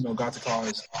 like, you know, got to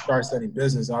college, started studying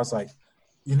business. I was like,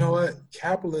 you know what,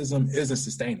 capitalism isn't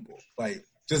sustainable. Like,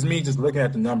 just me just looking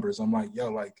at the numbers, I'm like, yo,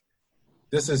 like,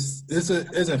 this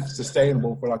isn't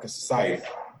sustainable for like a society.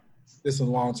 This in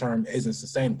long term isn't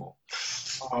sustainable.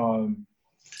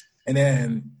 And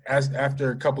then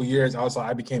after a couple years,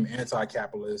 I became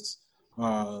anti-capitalist.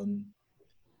 And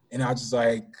I was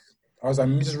like, let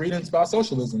me just reading about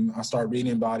socialism. I started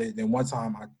reading about it. Then one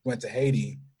time I went to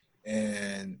Haiti,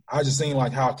 and I was just seeing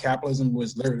like how capitalism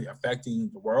was literally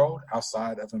affecting the world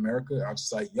outside of America. I was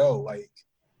just like,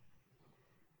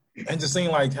 and just seeing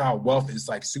like how wealth is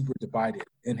like super divided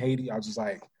in Haiti. I was just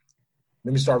like,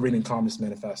 let me start reading Communist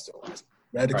Manifesto. I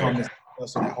read the Communist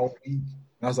Manifesto that whole week,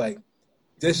 and I was like,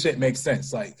 this shit makes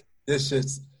sense. Like, this shit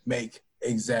make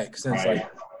exact sense. Like,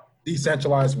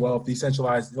 decentralized wealth,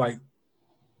 decentralized like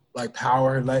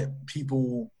power, let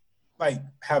people like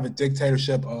have a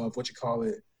dictatorship of what you call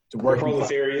it, the working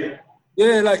proletariat.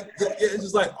 Yeah, it's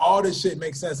just like all this shit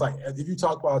makes sense. Like, if you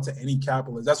talk about it to any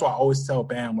capitalist, that's why I always tell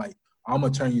Bam, like, I'm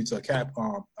gonna turn you to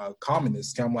a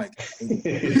communist. I'm like,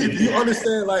 if you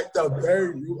understand like the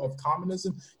very root of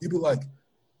communism, you'd be like,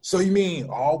 so you mean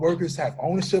all workers have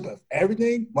ownership of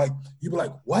everything? Like, you'd be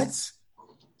like, what?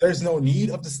 There's no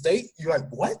need of the state? You're like,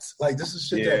 what? Like, this is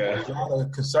shit that a lot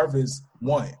of conservatives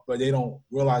want, but they don't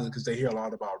realize it because they hear a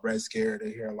lot about Red Scare.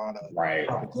 They hear a lot of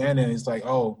propaganda, and it's like,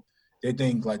 oh, they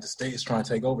think like the state is trying to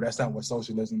take over. That's not what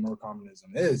socialism or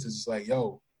communism is. It's just like,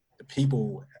 yo, the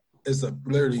people, it's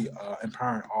literally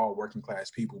empowering all working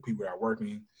class people that are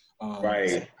working.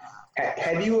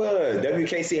 Have you,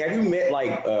 WKC, have you met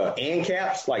like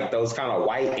ANCAPs, like those kind of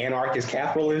white anarchist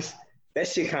capitalists? That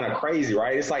shit kind of crazy,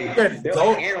 right? It's like they're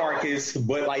like anarchists,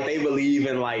 but like they believe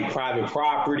in like private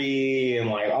property and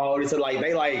like this, like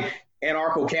they like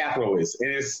anarcho-capitalists,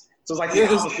 and it's like the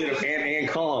opposite of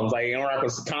ANCOMs, like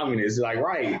anarcho-communists, like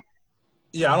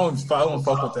Yeah, I don't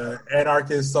fuck with that.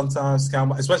 Anarchists sometimes,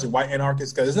 especially white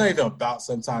anarchists, because it's not even about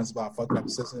sometimes about fucking up the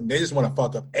system. They just want to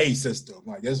fuck up a system.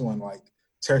 Like, they just want to like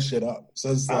tear shit up.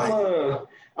 So it's like,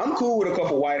 I'm cool with a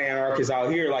couple white anarchists out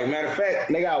here. Like, matter of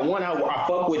fact, they got one I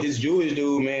fuck with, this Jewish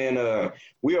dude, man.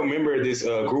 We are a member of this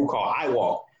group called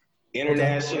IWALK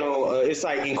International. It's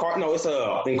like it's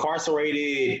a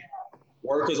incarcerated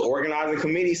workers organizing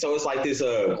committee. So it's like this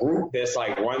group that's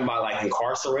like run by like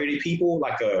incarcerated people,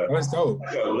 like a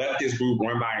leftist group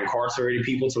run by incarcerated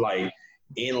people to like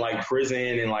in like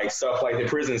prison and like stuff like the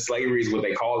prison slavery is what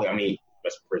they call it. I mean,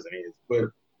 that's what prison is, but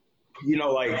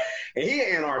like, and he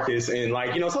an anarchist, and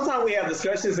like, sometimes we have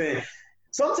discussions, and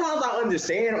sometimes I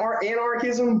understand our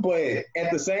anarchism, but at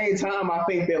the same time, I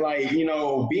think that like,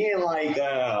 being like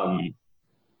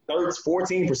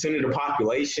 14% of the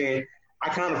population, I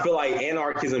kind of feel like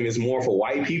anarchism is more for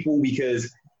white people,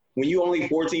 because when you only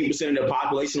 14% of the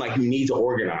population, like, you need to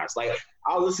organize. Like,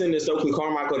 I was listening to Stokely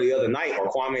Carmichael the other night, or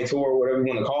Kwame Ture, whatever you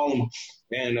want to call him.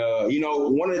 And,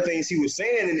 one of the things he was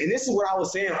saying, and this is what I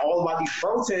was saying all about these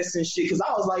protests and shit, because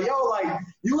I was like,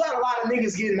 you got a lot of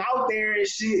niggas getting out there and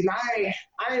shit, and I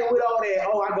ain't with all that,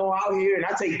 I go out here and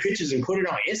I take pictures and put it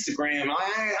on Instagram.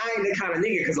 I ain't that kind of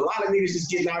nigga, because a lot of niggas just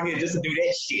getting out here just to do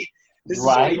that shit. Just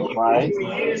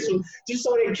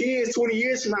so their kids 20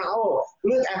 years from now,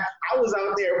 look, I was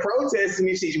out there protesting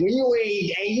and shit. When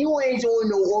you ain't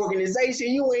joined no organization,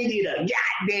 you ain't did a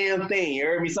goddamn thing. You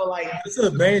heard me? So like, it's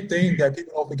the main thing that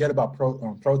people don't forget about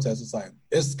protests. It's like,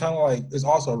 it's kind of like, it's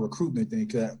also a recruitment thing.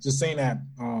 Just saying that,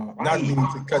 not meaning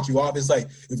to cut you off. It's like,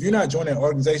 if you're not joining an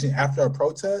organization after a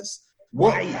protest,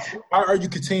 how are you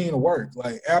continuing to work?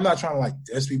 Like, I'm not trying to like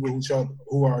diss people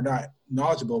who are not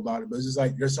knowledgeable about it, but it's just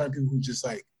like, there's certain people who just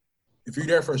like, if you're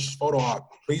there for a photo op,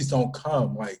 please don't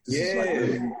come. Like, this is like,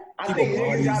 I think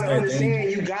niggas gotta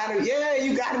understand. You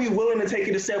gotta be willing to take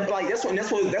it a step. Like, that's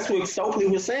what Stokely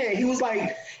was saying. He was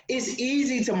like, it's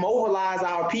easy to mobilize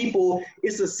our people.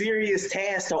 It's a serious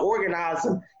task to organize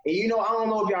them. And I don't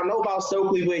know if y'all know about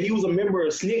Stokely, but he was a member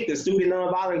of SNCC, the Student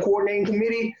Nonviolent Coordinating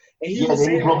Committee. And he was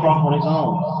saying, on his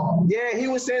own. Yeah, he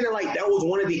was saying that like that was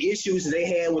one of the issues they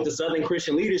had with the Southern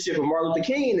Christian leadership of Martin Luther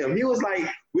King and them. He was like,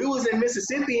 we was in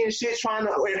Mississippi and shit in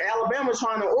Alabama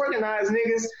trying to organize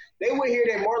niggas. They would hear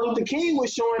that Martin Luther King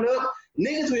was showing up.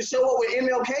 Niggas would show up when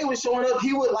MLK was showing up.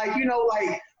 He would like,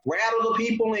 rattle the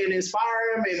people and inspire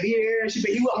them and be there and shit.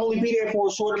 But he would only be there for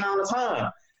a short amount of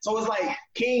time. So it's like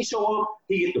King show up,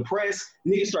 he get the press,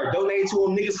 niggas start donating to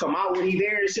him, niggas come out when he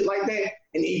there and shit like that,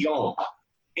 and he gone.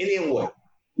 And then what?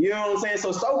 You know what I'm saying?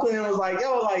 So Stokely was like,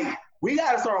 we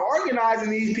got to start organizing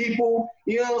these people.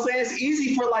 You know what I'm saying? It's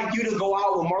easy for like you to go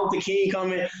out with Martin Luther King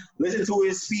coming, listen to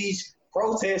his speech,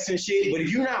 protest and shit. But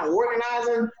if you're not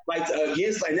organizing like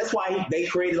against, like that's why they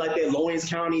created like that Lawrence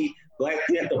County Black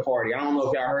Panther Party. I don't know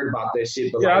if y'all heard about that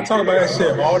shit. But I talk about that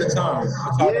shit all the time.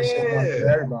 I talk that shit to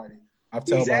everybody. I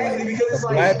tell exactly, about because it's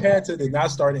Black Panther did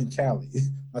not start in Cali.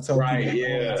 I tell Right, people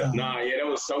all the yeah. time. Nah, yeah, that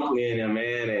was so clear in there,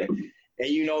 man. And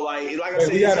you know, like I But said, it's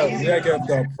we easy. gotta give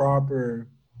the proper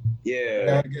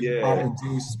Yeah, yeah.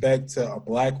 due respect to a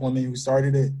black woman who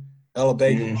started it, Ella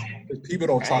Baker. Mhm. Because people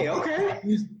don't talk. Hey, okay.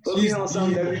 Put me She's on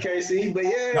some the. WKC. But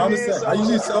yeah, Now I'm just man. saying, I So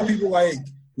usually tell people like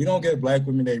we don't get black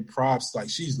women their props. Like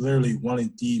she's literally one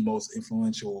of the most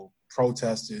influential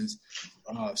protesters.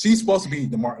 She's supposed to be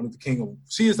the Martin Luther King.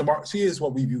 She is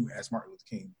what we view as Martin Luther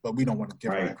King, but we don't want to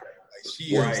give her right, that credit. Like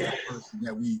she is the person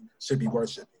that we should be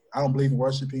worshiping. I don't believe in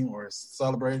worshiping or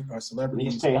celebrating or At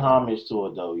celebrities. least pay homage to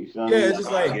it though. You feel me? Yeah, it's just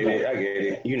I like get it. I get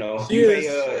it. You know, she you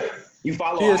is. you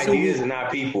follow She is who ideas we and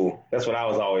not people. That's what I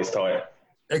was always taught.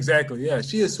 exactly. Yeah,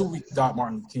 she is who we thought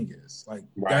Martin Luther King is. Like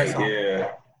that's Right. how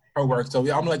Yeah. her work. So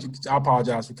yeah, I'm gonna let you. I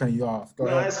apologize for cutting you off. Go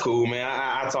No, ahead. that's cool, man.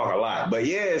 I talk a lot. But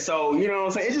yeah, so you know what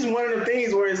I'm saying? It's just one of the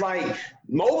things where it's like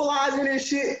mobilizing and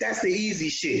shit, that's the easy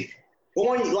shit.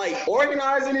 Going like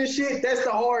organizing and shit, that's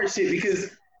the hard shit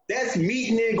because that's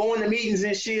meeting and going to meetings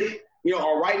and shit. You know,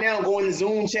 or right now going to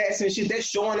Zoom chats and shit, that's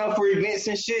showing up for events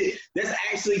and shit. That's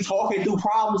actually talking through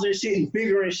problems and shit and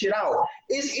figuring shit out.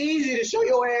 It's easy to show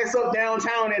your ass up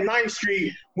downtown at 9th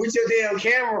Street with your damn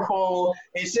camera phone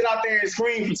and sit out there and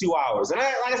scream for 2 hours. And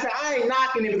like I said, I ain't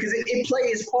knocking it because it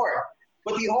plays part.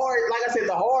 But the hard, like I said,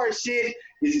 the hard shit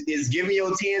is giving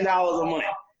your $10 a month.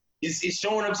 It's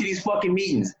showing up to these fucking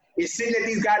meetings. It's sitting at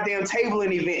these goddamn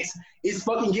tabling events. It's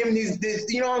fucking giving this,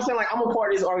 you know what I'm saying? Like, I'm a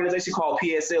part of this organization called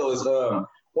PSL. It's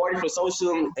Party for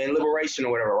Socialism and Liberation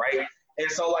or whatever, right?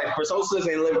 And so, like, for socialism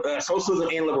and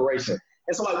liberation.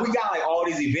 And so, like, we got, like, all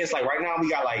these events. Like, right now, we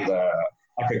got, like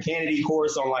a Kennedy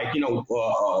course on, like, you know,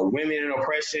 women and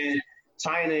oppression,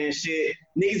 China and shit.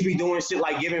 Niggas be doing shit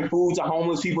like giving food to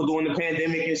homeless people during the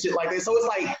pandemic and shit like that. So, it's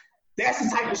like, that's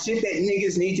the type of shit that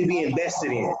niggas need to be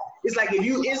invested in. It's like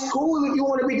it's cool if you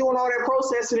want to be doing all that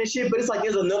processing and shit, but it's like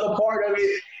there's another part of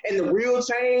it, and the real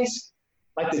change,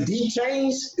 like the deep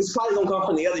change, is probably gonna come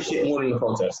from the other shit more than the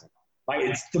protesting. Like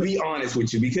it's to be honest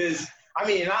with you, because I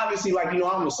mean, and obviously, like you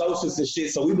know, I'm a socialist and shit,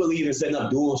 so we believe in setting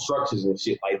up dual structures and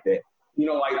shit like that. You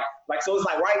know, like so it's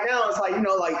like right now, it's like you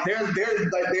know, like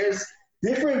there's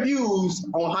different views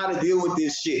on how to deal with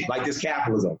this shit, like this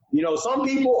capitalism. You know, some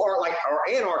people are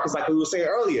anarchists, like we were saying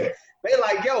earlier. They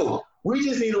like, yo, we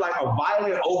just need like a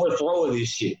violent overthrow of this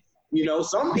shit. You know,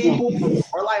 some people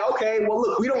are like, okay, well,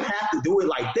 look, we don't have to do it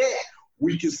like that.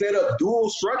 We can set up dual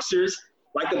structures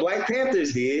like the Black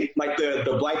Panthers did, like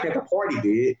the Black Panther Party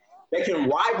did, that can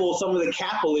rival some of the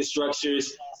capitalist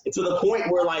structures to the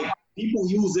point where like people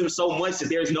use them so much that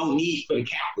there's no need for the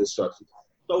capitalist structures.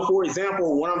 So, for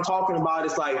example, what I'm talking about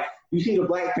is like you see the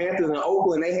Black Panthers in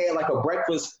Oakland, they had like a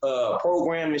breakfast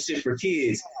program and shit for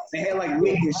kids. They had like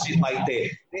WIC and shit like that.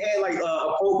 They had like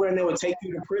a program that would take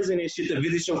you to prison and shit to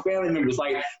visit your family members.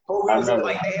 Like programs that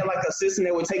like they had like a system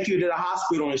that would take you to the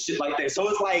hospital and shit like that. So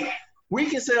it's like we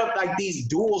can set up like these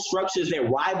dual structures that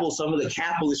rival some of the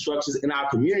capitalist structures in our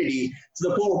community to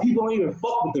the point where people don't even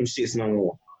fuck with them shits no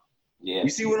more. Yeah. You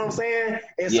see what I'm saying?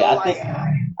 And yeah, so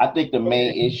I think the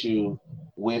main issue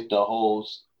with the whole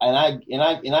and I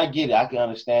get it. I can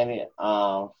understand it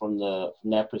from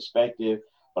that perspective.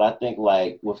 But I think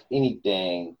like with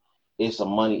anything, it's a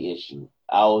money issue.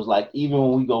 I was like, even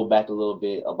when we go back a little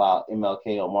bit about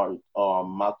MLK or Martin or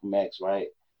Malcolm X, right?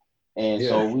 And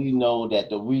so we know that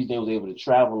the reason they was able to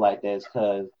travel like that is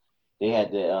because they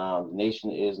had the Nation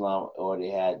of Islam or they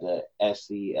had the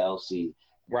SCLC,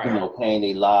 right. You know, paying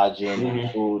their lodging,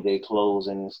 food, their clothes,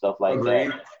 and stuff like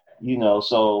Agreed. that. You know,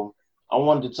 so I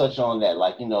wanted to touch on that,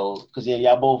 like, you know, because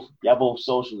y'all both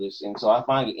socialists, and so I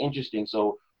find it interesting.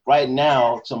 So right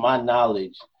now, to my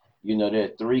knowledge, you know, there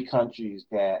are 3 countries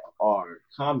that are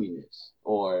communists,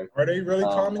 or are they really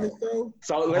communist though?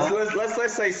 So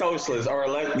let's say socialists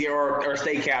or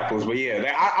state capitalists, but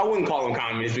yeah, I wouldn't call them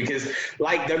communists because,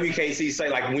 like WKC say,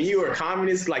 like when you are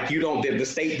communist, like you don't, the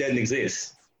state doesn't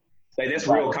exist. Like that's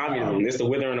real communism. It's the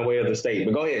withering away of the state.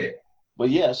 But go ahead. But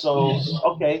yeah, so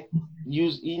okay,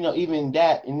 you know, even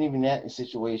that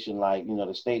situation, like, you know,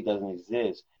 the state doesn't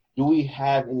exist. Do we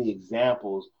have any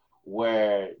examples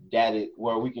where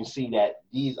we can see that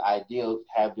these ideals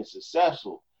have been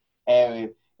successful? And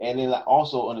then like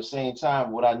also on the same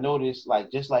time, what I noticed,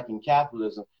 like just like in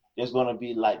capitalism, there's going to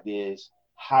be like this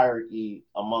hierarchy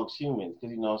amongst humans,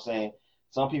 because, you know what I'm saying,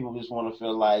 some people just want to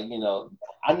feel like, you know,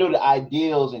 I know the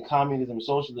ideals in communism and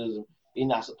socialism, you're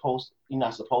not supposed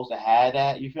to have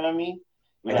that. You feel me?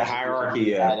 Like a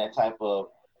hierarchy, have that type of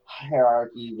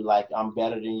hierarchy, like I'm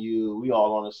better than you. We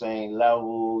all on the same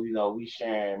level. You know, we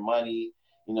sharing money.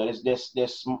 You know, there's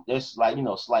like, you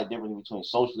know, slight difference between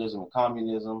socialism and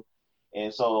communism.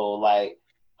 And so, like,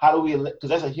 how do we? Because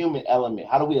that's a human element.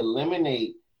 How do we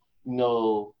eliminate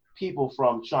people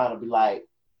from trying to be like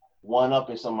one up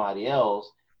in somebody else.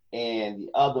 And the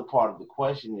other part of the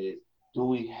question is, do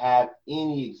we have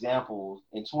any examples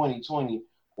in 2020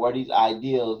 where these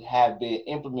ideals have been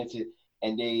implemented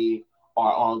and they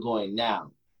are ongoing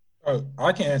now? Oh,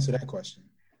 I can answer that question.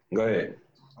 Go ahead.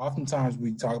 Oftentimes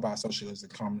we talk about socialism,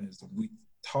 communism. We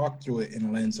talk through it in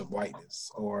the lens of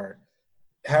whiteness or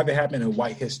have it happen in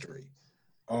white history.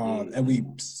 And we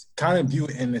kind of view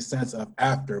it in the sense of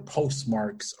after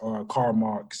postmarks or Karl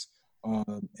Marx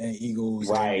and Eagles.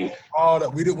 Right. And all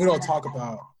that. We don't talk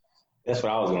about. That's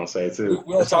what I was going to say, too.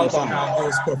 We don't talk about how it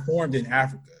was performed in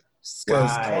Africa.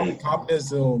 Because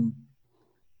communism,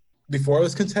 before it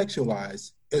was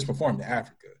contextualized, it was performed in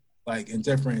Africa, like in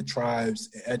different tribes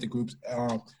and ethnic groups.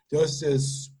 There was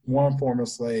this one former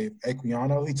slave,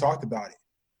 Equiano, he talked about it.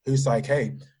 He was like,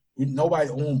 hey, nobody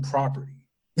owned property.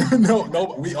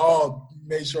 No, we all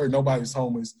made sure nobody was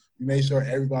homeless. We made sure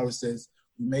everybody was safe.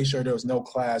 We made sure there was no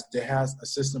class. There has a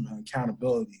system of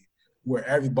accountability where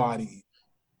everybody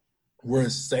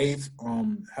was safe.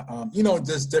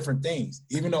 Just different things.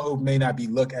 Even though it may not be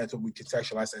looked at what we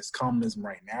contextualize as communism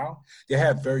right now, they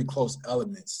have very close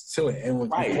elements to it. And with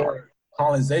before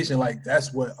colonization, like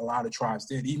that's what a lot of tribes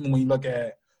did. Even when you look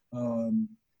at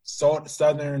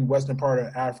southern, western part of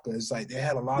Africa, it's like they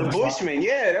had a lot of Bushmen.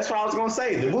 Yeah, that's what I was gonna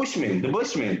say. The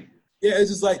Bushmen. Yeah,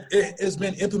 it's just like it's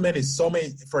been implemented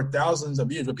for thousands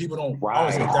of years, but people don't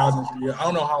always say thousands of years. I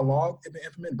don't know how long it's been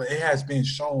implemented, but it has been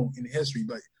shown in history.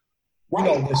 But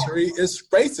history is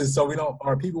racist, so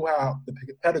our people have the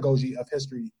pedagogy of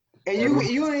history. And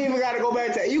you don't even got to go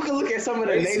back to. You can look at some of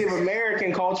the Native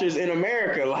American cultures in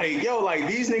America. Like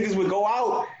these niggas would go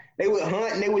out. They would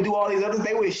hunt and they would do all these others.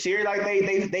 They would share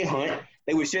they hunt.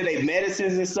 They would share their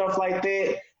medicines and stuff like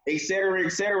that, et cetera, et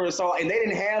cetera. So and they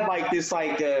didn't have this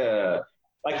it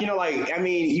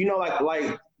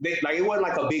wasn't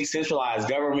like a big centralized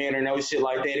government or no shit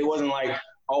like that. It wasn't like,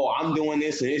 oh, I'm doing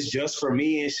this and it's just for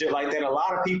me and shit like that. A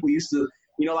lot of people used to,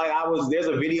 there's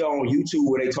a video on YouTube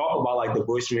where they talk about like the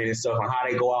Bushmen and stuff and how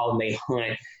they go out and they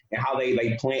hunt and how they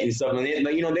plant and stuff. And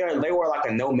they were like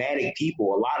a nomadic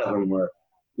people. A lot of them were.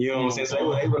 You know what I'm saying?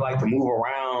 So they would like to move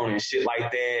around and shit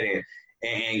like that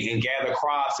and gather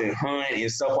crops and hunt and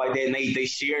stuff like that. And they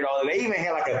shared all of it. They even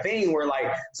had like a thing where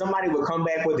like somebody would come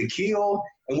back with a kill,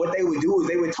 and what they would do is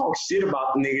they would talk shit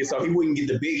about the nigga so he wouldn't get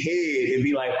the big head and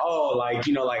be like, oh, I'm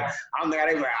the guy.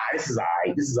 They be like, this is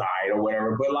all right, or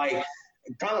whatever. But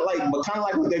kind of like what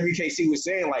WKC was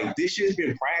saying, like this shit's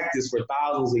been practiced for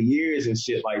thousands of years and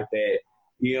shit like that.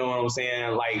 You know what I'm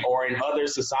saying? Like, or in other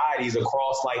societies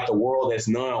across like the world that's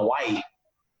non-white,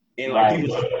 and like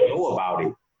people don't know about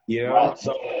it. You know, right.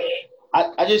 So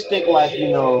I just think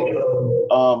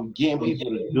getting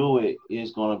people to do it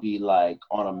is going to be like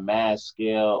on a mass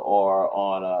scale or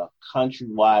on a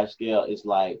countrywide scale. It's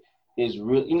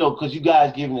real, because you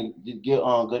guys give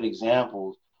good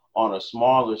examples on a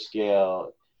smaller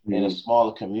scale in a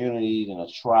smaller communities and a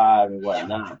tribe and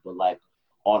whatnot, but like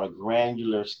on a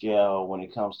granular scale when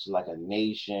it comes to like a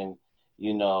nation,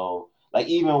 like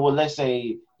even with, let's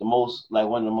say, one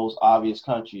of the most obvious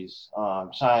countries,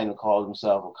 China calls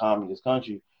himself a communist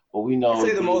country, but we know. I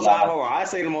say the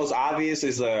most obvious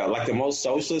is like the most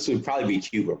socialist would probably be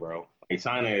Cuba, bro. Like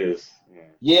China is.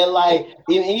 Yeah, like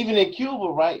even in Cuba,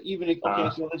 right?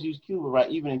 So let's use Cuba,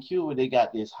 right? Even in Cuba, they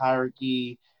got this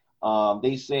hierarchy.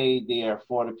 They say they are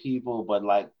for the people,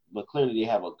 but clearly they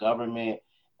have a government.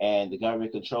 And the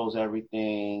government controls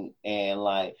everything, and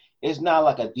like it's not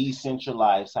like a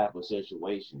decentralized type of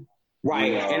situation,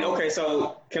 right? And okay,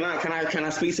 so can I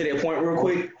speak to that point real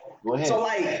quick? Go ahead. So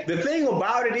like the thing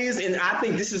about it is, and I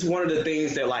think this is one of the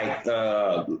things that like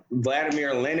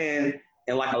Vladimir Lenin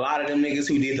and like a lot of them niggas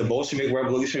who did the Bolshevik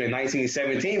Revolution in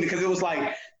 1917, because it was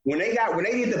like when they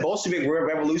did the Bolshevik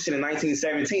Revolution in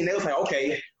 1917, they was like,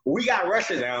 okay, we got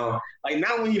Russia down, like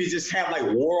now we need to just have like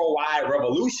worldwide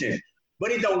revolution. But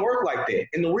it don't work like that.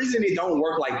 And the reason it don't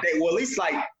work like that, well, at least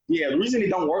the reason it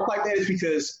don't work like that is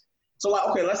because,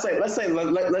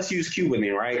 let's use Cuba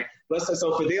then, right? Let's say,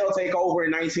 so Fidel take over in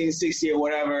 1960 or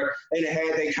whatever, and they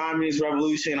had their communist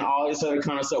revolution and all this other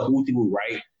kind of stuff, woo-woo,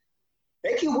 right?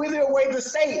 They can wither away the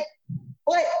state.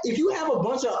 But if you have a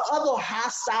bunch of other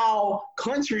hostile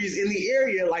countries in the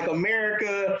area, like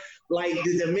America, like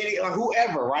the Dominican, or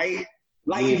whoever, right?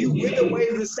 Like if you wither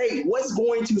away the state, what's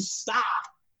going to stop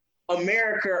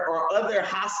America or other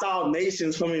hostile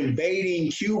nations from invading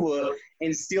Cuba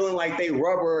and stealing like they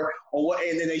rubber or what,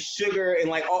 and then they sugar and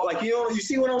like all like you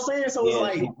see what I'm saying? So it's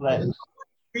like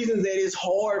reasons that it's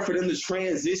hard for them to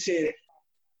transition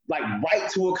like right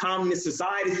to a communist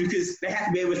society is because they have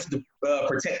to be able to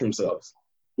protect themselves.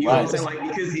 You know what I'm saying? Like,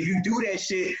 because if you do that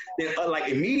shit, then like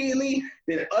immediately,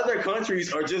 then other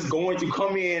countries are just going to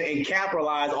come in and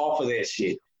capitalize off of that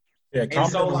shit. Yeah, and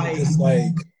so like it's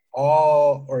like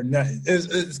all or nothing.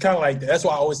 It's kind of like that's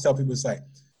why I always tell people, it's like,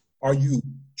 are you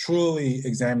truly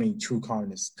examining true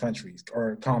communist countries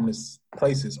or communist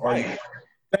places, or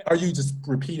are you just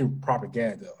repeating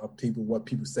propaganda of what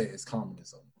people say is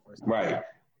communism? Right.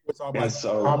 It's all about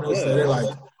communists. They're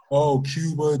like, oh,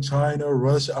 Cuba, China,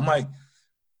 Russia. I'm like,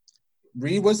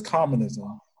 read what's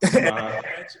communism.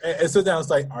 And sit down. It's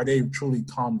like, are they truly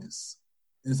communists?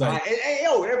 It's like,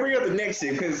 yo, that brings up the next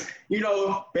shit because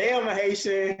Bam a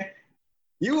Haitian,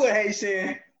 you a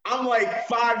Haitian. I'm like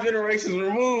 5 generations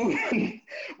removed.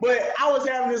 But I was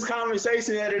having this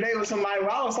conversation the other day with somebody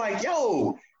where I was like,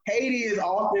 yo, Haiti is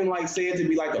often like said to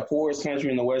be like the poorest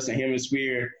country in the Western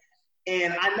Hemisphere.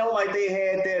 And I know like they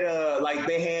had that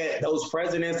they had those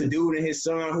presidents, the dude and his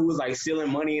son who was like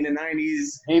stealing money in the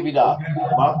 90s. Baby Doc.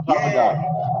 Yeah.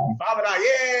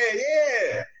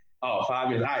 Oh,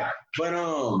 5 years. All right. But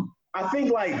I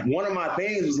think like one of my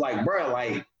things was like, bro,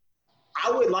 like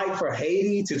I would like for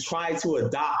Haiti to try to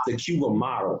adopt the Cuba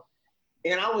model.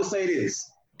 And I would say this.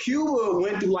 Cuba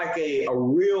went through like a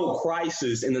real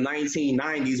crisis in the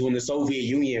 1990s when the Soviet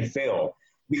Union fell,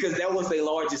 because that was their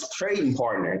largest trading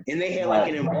partner. And they had like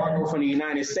an embargo from the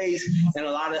United States and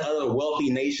a lot of other wealthy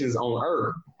nations on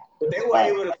earth. But they were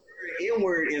able to turn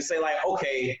inward and say like,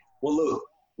 okay, well, look,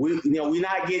 we're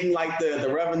not getting like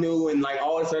the revenue and like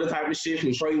all this other type of shit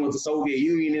from trading with the Soviet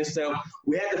Union and stuff.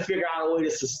 We had to figure out a way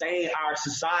to sustain our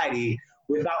society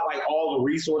without like all the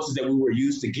resources that we were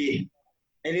used to getting.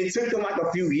 And it took them like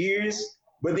a few years,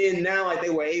 but then now like they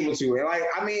were able to. And like,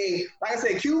 I mean, like I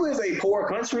said, Cuba is a poor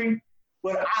country,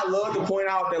 but I love to point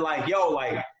out that like,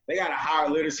 they got a higher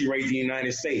literacy rate than the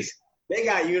United States. They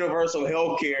got universal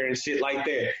health care and shit like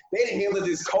that. They didn't handle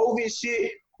this COVID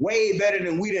shit way better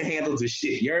than we done handled this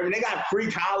shit. You heard me? They got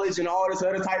free college and all this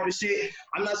other type of shit.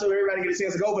 I'm not sure everybody get a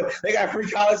chance to go, but they got free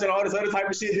college and all this other type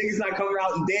of shit. Niggas not coming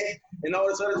out in debt and all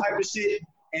this other type of shit.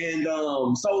 And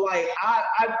so like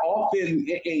I've often,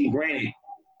 and granted,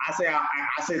 I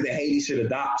say that Haiti should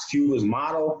adopt Cuba's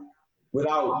model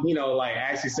without, like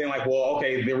actually saying like, well,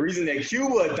 okay, the reason that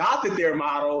Cuba adopted their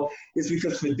model is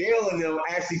because Fidel and them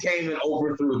actually came and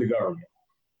overthrew the government.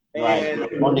 And,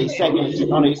 right. On their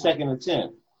second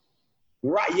attempt.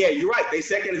 Right, yeah, you're right. They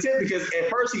second attempt because at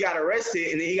first he got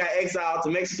arrested and then he got exiled to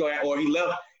Mexico, or he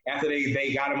left after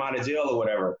they got him out of jail or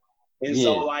whatever. And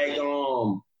so like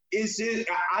it's just,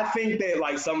 I think that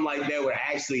like something like that would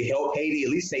actually help Haiti at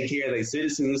least take care of their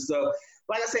citizens and stuff.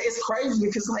 Like I said, it's crazy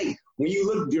because like when you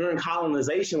look during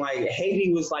colonization, like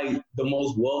Haiti was like the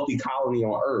most wealthy colony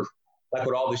on earth, like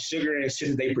with all the sugar and shit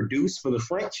that they produced for the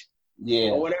French,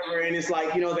 or whatever. And it's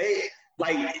like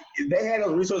they had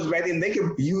those resources back then. They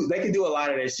could do a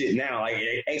lot of that shit now, like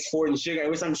exporting sugar,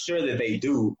 which I'm sure that they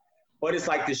do. But it's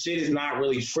like the shit is not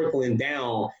really trickling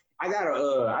down. I got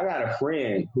a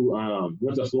friend who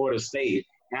went to Florida State,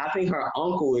 and I think her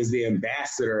uncle is the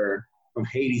ambassador from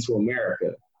Haiti to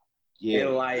America. Yeah.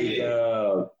 And like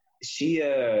she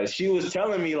was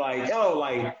telling me like, yo,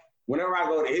 like whenever I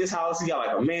go to his house, he got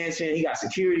like a mansion, he got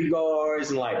security guards,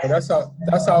 and like that's how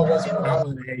it was when I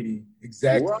was in Haiti.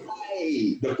 Exactly.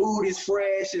 Right. The food is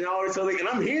fresh and all this other, and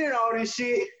I'm hearing all this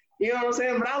shit. You know what I'm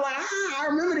saying? But I'm like, I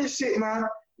remember this shit, man.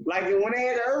 Like when they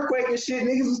had the earthquake and shit,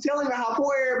 niggas was telling me how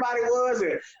poor everybody was,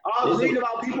 and I was reading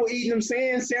about people eating them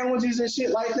sand sandwiches and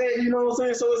shit like that. You know what I'm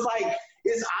saying? So it's like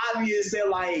it's obvious that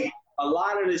like a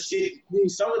lot of the shit,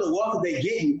 some of the wealth that they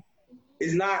getting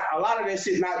is not, a lot of that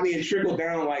shit not being trickled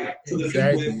down like to the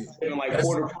people in like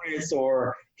Port-au-Prince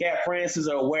or Cap Francis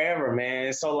or wherever,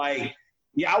 man. So like,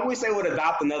 yeah, I wish they would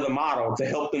adopt another model to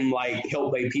help them like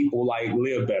help their people like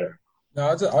live better. No,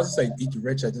 I'll just say eat the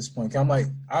rich at this point. I'm like,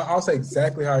 I'll say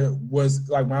exactly how it was.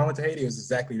 Like when I went to Haiti, it was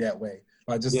exactly that way.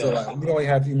 Like just so like we only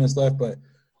have a few minutes left, but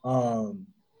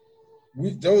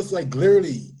there was like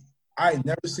literally, I had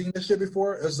never seen this shit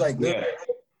before. It was like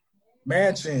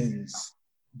mansions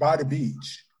by the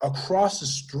beach across the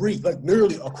street, like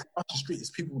literally across the street. It's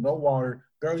people with no water,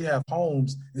 barely have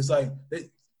homes. It's like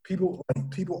people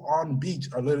on the beach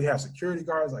are literally have security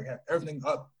guards, like have everything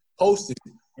up posted.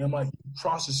 And I'm like,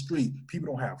 across the street,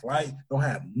 people don't have light, don't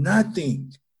have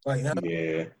nothing. Like,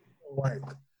 like,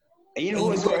 and you know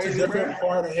what's crazy? Different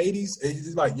part of Haiti,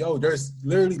 it's like, yo, there's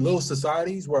literally little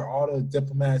societies where all the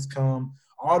diplomats come,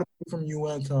 all the people from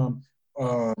UN come,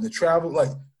 the travel,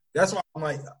 like, that's why I'm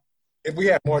like, if we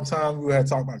had more time, we would have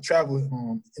talked about the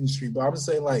travel industry. But I'm just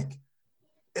saying, like,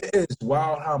 it is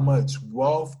wild how much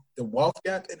the wealth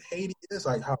gap in Haiti is,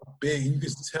 like how big, and you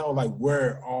can tell like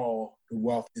where all the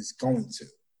wealth is going to.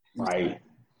 Right.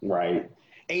 Right.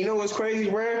 And you know what's crazy,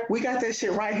 bro? We got that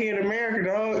shit right here in America,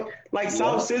 dog. Like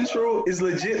South Central is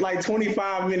legit like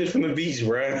 25 minutes from the beach,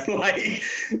 bro. That.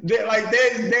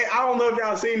 I don't know if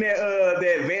y'all seen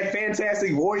that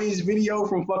Fantastic Voyage video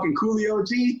from fucking Coolio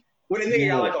G. When the nigga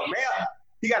got like a map.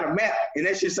 He got a map, and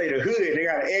that shit say the hood. They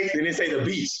got an X, and they say the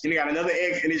beach, and they got another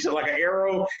X, and it's just like an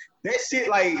arrow. That shit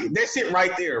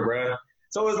right there, bro.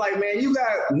 So it's like, man, you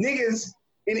got niggas,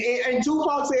 and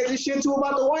Tupac said this shit too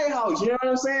about the White House. You know what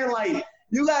I'm saying? Like,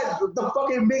 you got the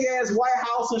fucking big ass White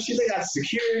House and shit. They got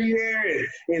security there,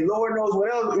 and Lord knows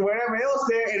whatever else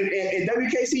there. And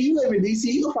WKC, you live in DC,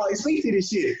 you can probably speak to this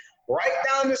shit. Right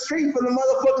down the street from the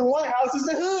motherfucking White House is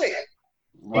the hood.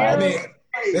 Right. I mean,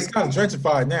 it's kind of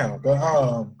gentrified now, but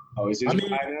it's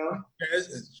gentrified now.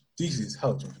 DC is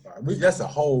hell gentrified. That's a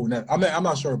whole. I'm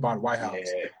not sure about the White House.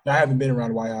 Yeah. I haven't been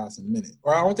around the White House in a minute,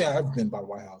 or I don't think I've ever been by the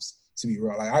White House. To be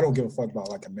real, like I don't give a fuck about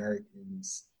like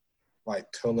Americans, like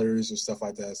colors or stuff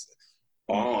like that.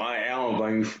 I don't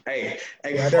blame you. Hey,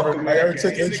 I never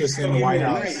took interest in the White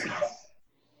House.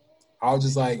 I was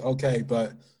just like, okay,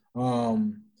 but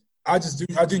I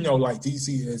do know like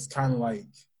DC is kind of like.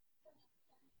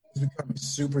 It's becoming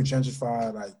super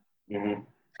gentrified. Like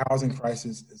housing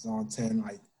crisis is on 10.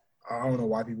 Like I don't know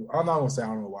why people. I'm not gonna say I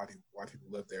don't know why people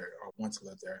live there or want to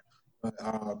live there. But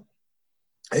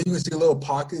and you can see little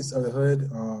pockets of the hood.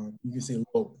 You can see a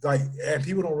little and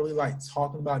people don't really like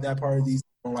talking about that part of DC.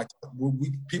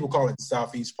 People call it the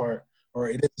southeast part, or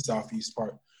it is the southeast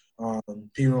part.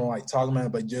 People don't like talking about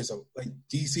it, but just like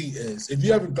DC is. If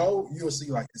you ever go, you'll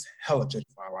see like it's hella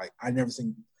gentrified. Like I never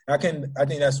seen. I think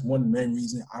that's one of the main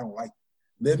reasons I don't like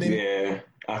living. Yeah,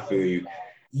 I feel you.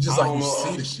 You just you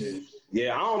see the shit.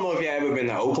 Yeah, I don't know if you ever been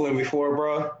to Oakland before,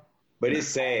 bro, but it's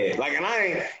sad. Like, and I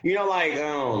ain't,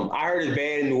 I heard it's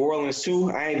bad in New Orleans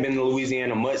too. I ain't been to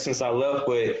Louisiana much since I left,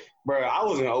 but bro, I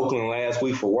was in Oakland last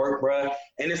week for work, bro,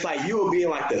 and it's like you will be in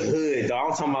like the hood,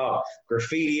 dog. I'm talking about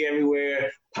graffiti everywhere,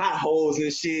 potholes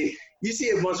and shit. You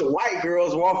see a bunch of white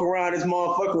girls walking around this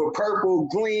motherfucker with purple,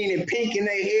 green, and pink in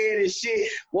their head and shit,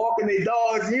 walking their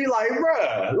dogs. And you're like,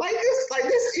 bruh,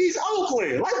 this East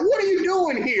Oakland. Like, what are you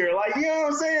doing here? Like, you know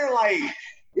what I'm saying? Like,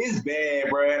 it's bad,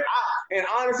 bruh. And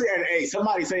honestly, hey,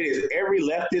 somebody say this. Every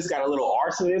leftist got a little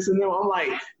arsonist in them. I'm like,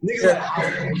 niggas,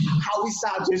 how we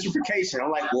stop gentrification? I'm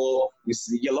like, well, you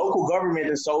see, your local government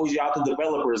has sold you out to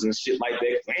developers and shit like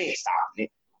that. They ain't stopping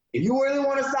it. If you really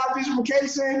want to stop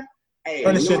gentrification, hey,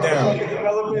 burn the shit down.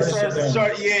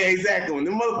 Yeah, exactly. When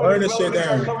the motherfuckers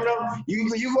start coming up, you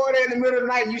go there in the middle of the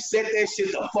night and you set that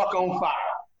shit the fuck on fire.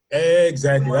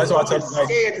 Exactly. That's why I'm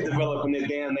scared to develop in this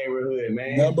damn neighborhood,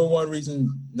 man. Number one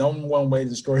way to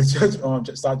destroy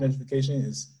stop gentrification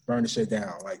is burn the shit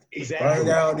down. Like burn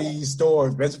down these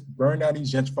stores, burn down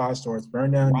these gentrified stores,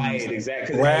 burn down these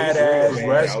glad ass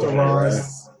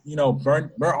restaurants.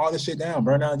 Burn all this shit down.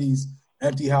 Burn down these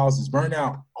empty houses. Burn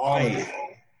down all of it.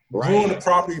 Ruin the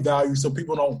property value so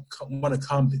people don't want to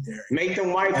come there. Make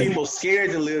them white people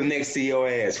scared to live next to your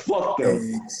ass. Fuck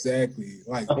them. Exactly.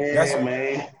 That's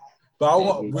man.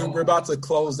 But we're about to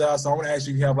close out, so I want to ask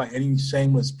you if you have any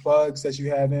shameless plugs that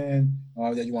you have in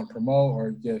that you want to promote,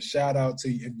 or give a shout out to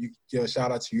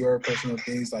your personal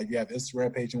things, like you have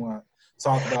Instagram page you want to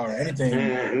talk about or anything.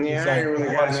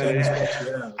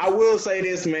 I will say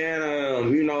this, man.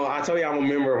 I told you I'm a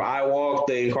member of IWalk,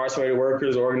 the Incarcerated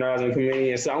Workers Organizing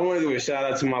Committee, and so I want to give a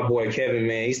shout out to my boy Kevin,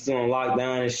 man. He's still on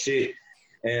lockdown and shit.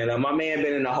 And my man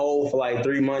been in the hole for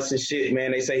 3 months and shit, man.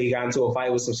 They say he got into a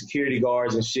fight with some security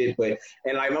guards and shit. And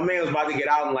my man was about to get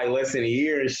out in less than a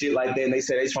year and shit like that. And they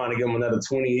said they trying to give him another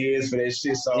 20 years for that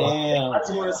shit. So I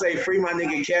just want to say free my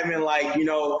nigga Kevin.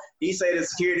 He say the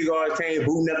security guards came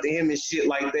booting up to him and shit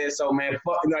like that. So man,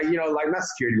 fuck, not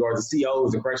security guards, the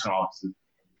COs, the correctional officers.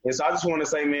 And so I just want to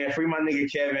say, man, free my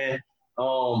nigga Kevin. I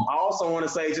also want to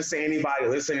say, just to anybody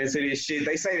listening to this shit,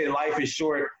 they say that life is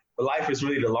short. But life is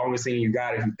really the longest thing you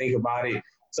got if you think about it.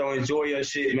 So enjoy your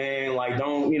shit, man.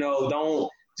 Don't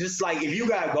just if you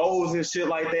got goals and shit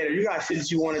like that, or you got shit that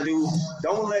you want to do,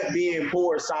 don't let being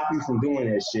poor stop you from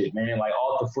doing that shit, man.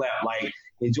 Off the flap.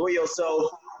 Enjoy yourself,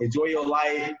 enjoy your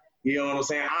life. You know what I'm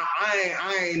saying?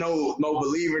 I ain't no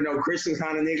believer, no Christian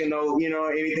kind of nigga, no,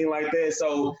 anything like that.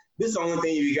 So this is the only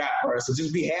thing you got, bro. So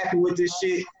just be happy with this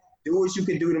shit. Do what you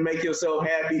can do to make yourself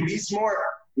happy. Be smart.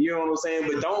 You know what I'm saying?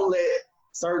 But don't let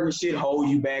certain shit hold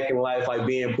you back in life, like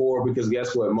being poor, because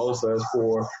guess what? Most of us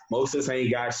poor. Most of us ain't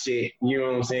got shit. You know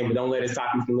what I'm saying? But don't let it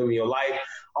stop you from living your life.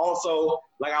 Also,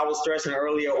 like I was stressing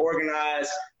earlier, organize,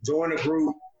 join a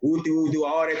group, do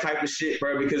all that type of shit,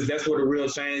 bro, because that's where the real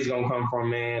change gonna come from,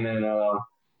 man. And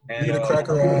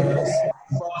cracker ass.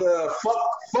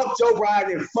 Fuck Joe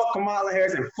Biden, and fuck Kamala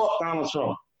Harris, and fuck Donald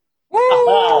Trump.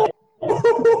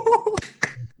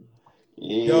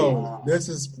 Yeah. Yo, this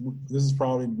is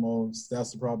probably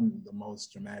the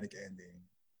most dramatic ending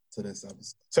to this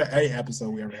episode, to a episode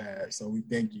we ever had. So we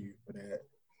thank you for that.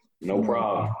 No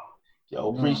problem.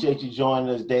 Yo, appreciate you joining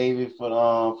us, David, for the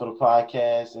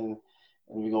podcast, and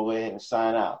we're gonna go ahead and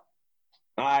sign out.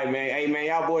 All right, man. Hey, man,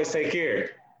 y'all boys take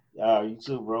care. All right, you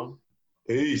too, bro.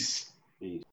 Peace. Peace.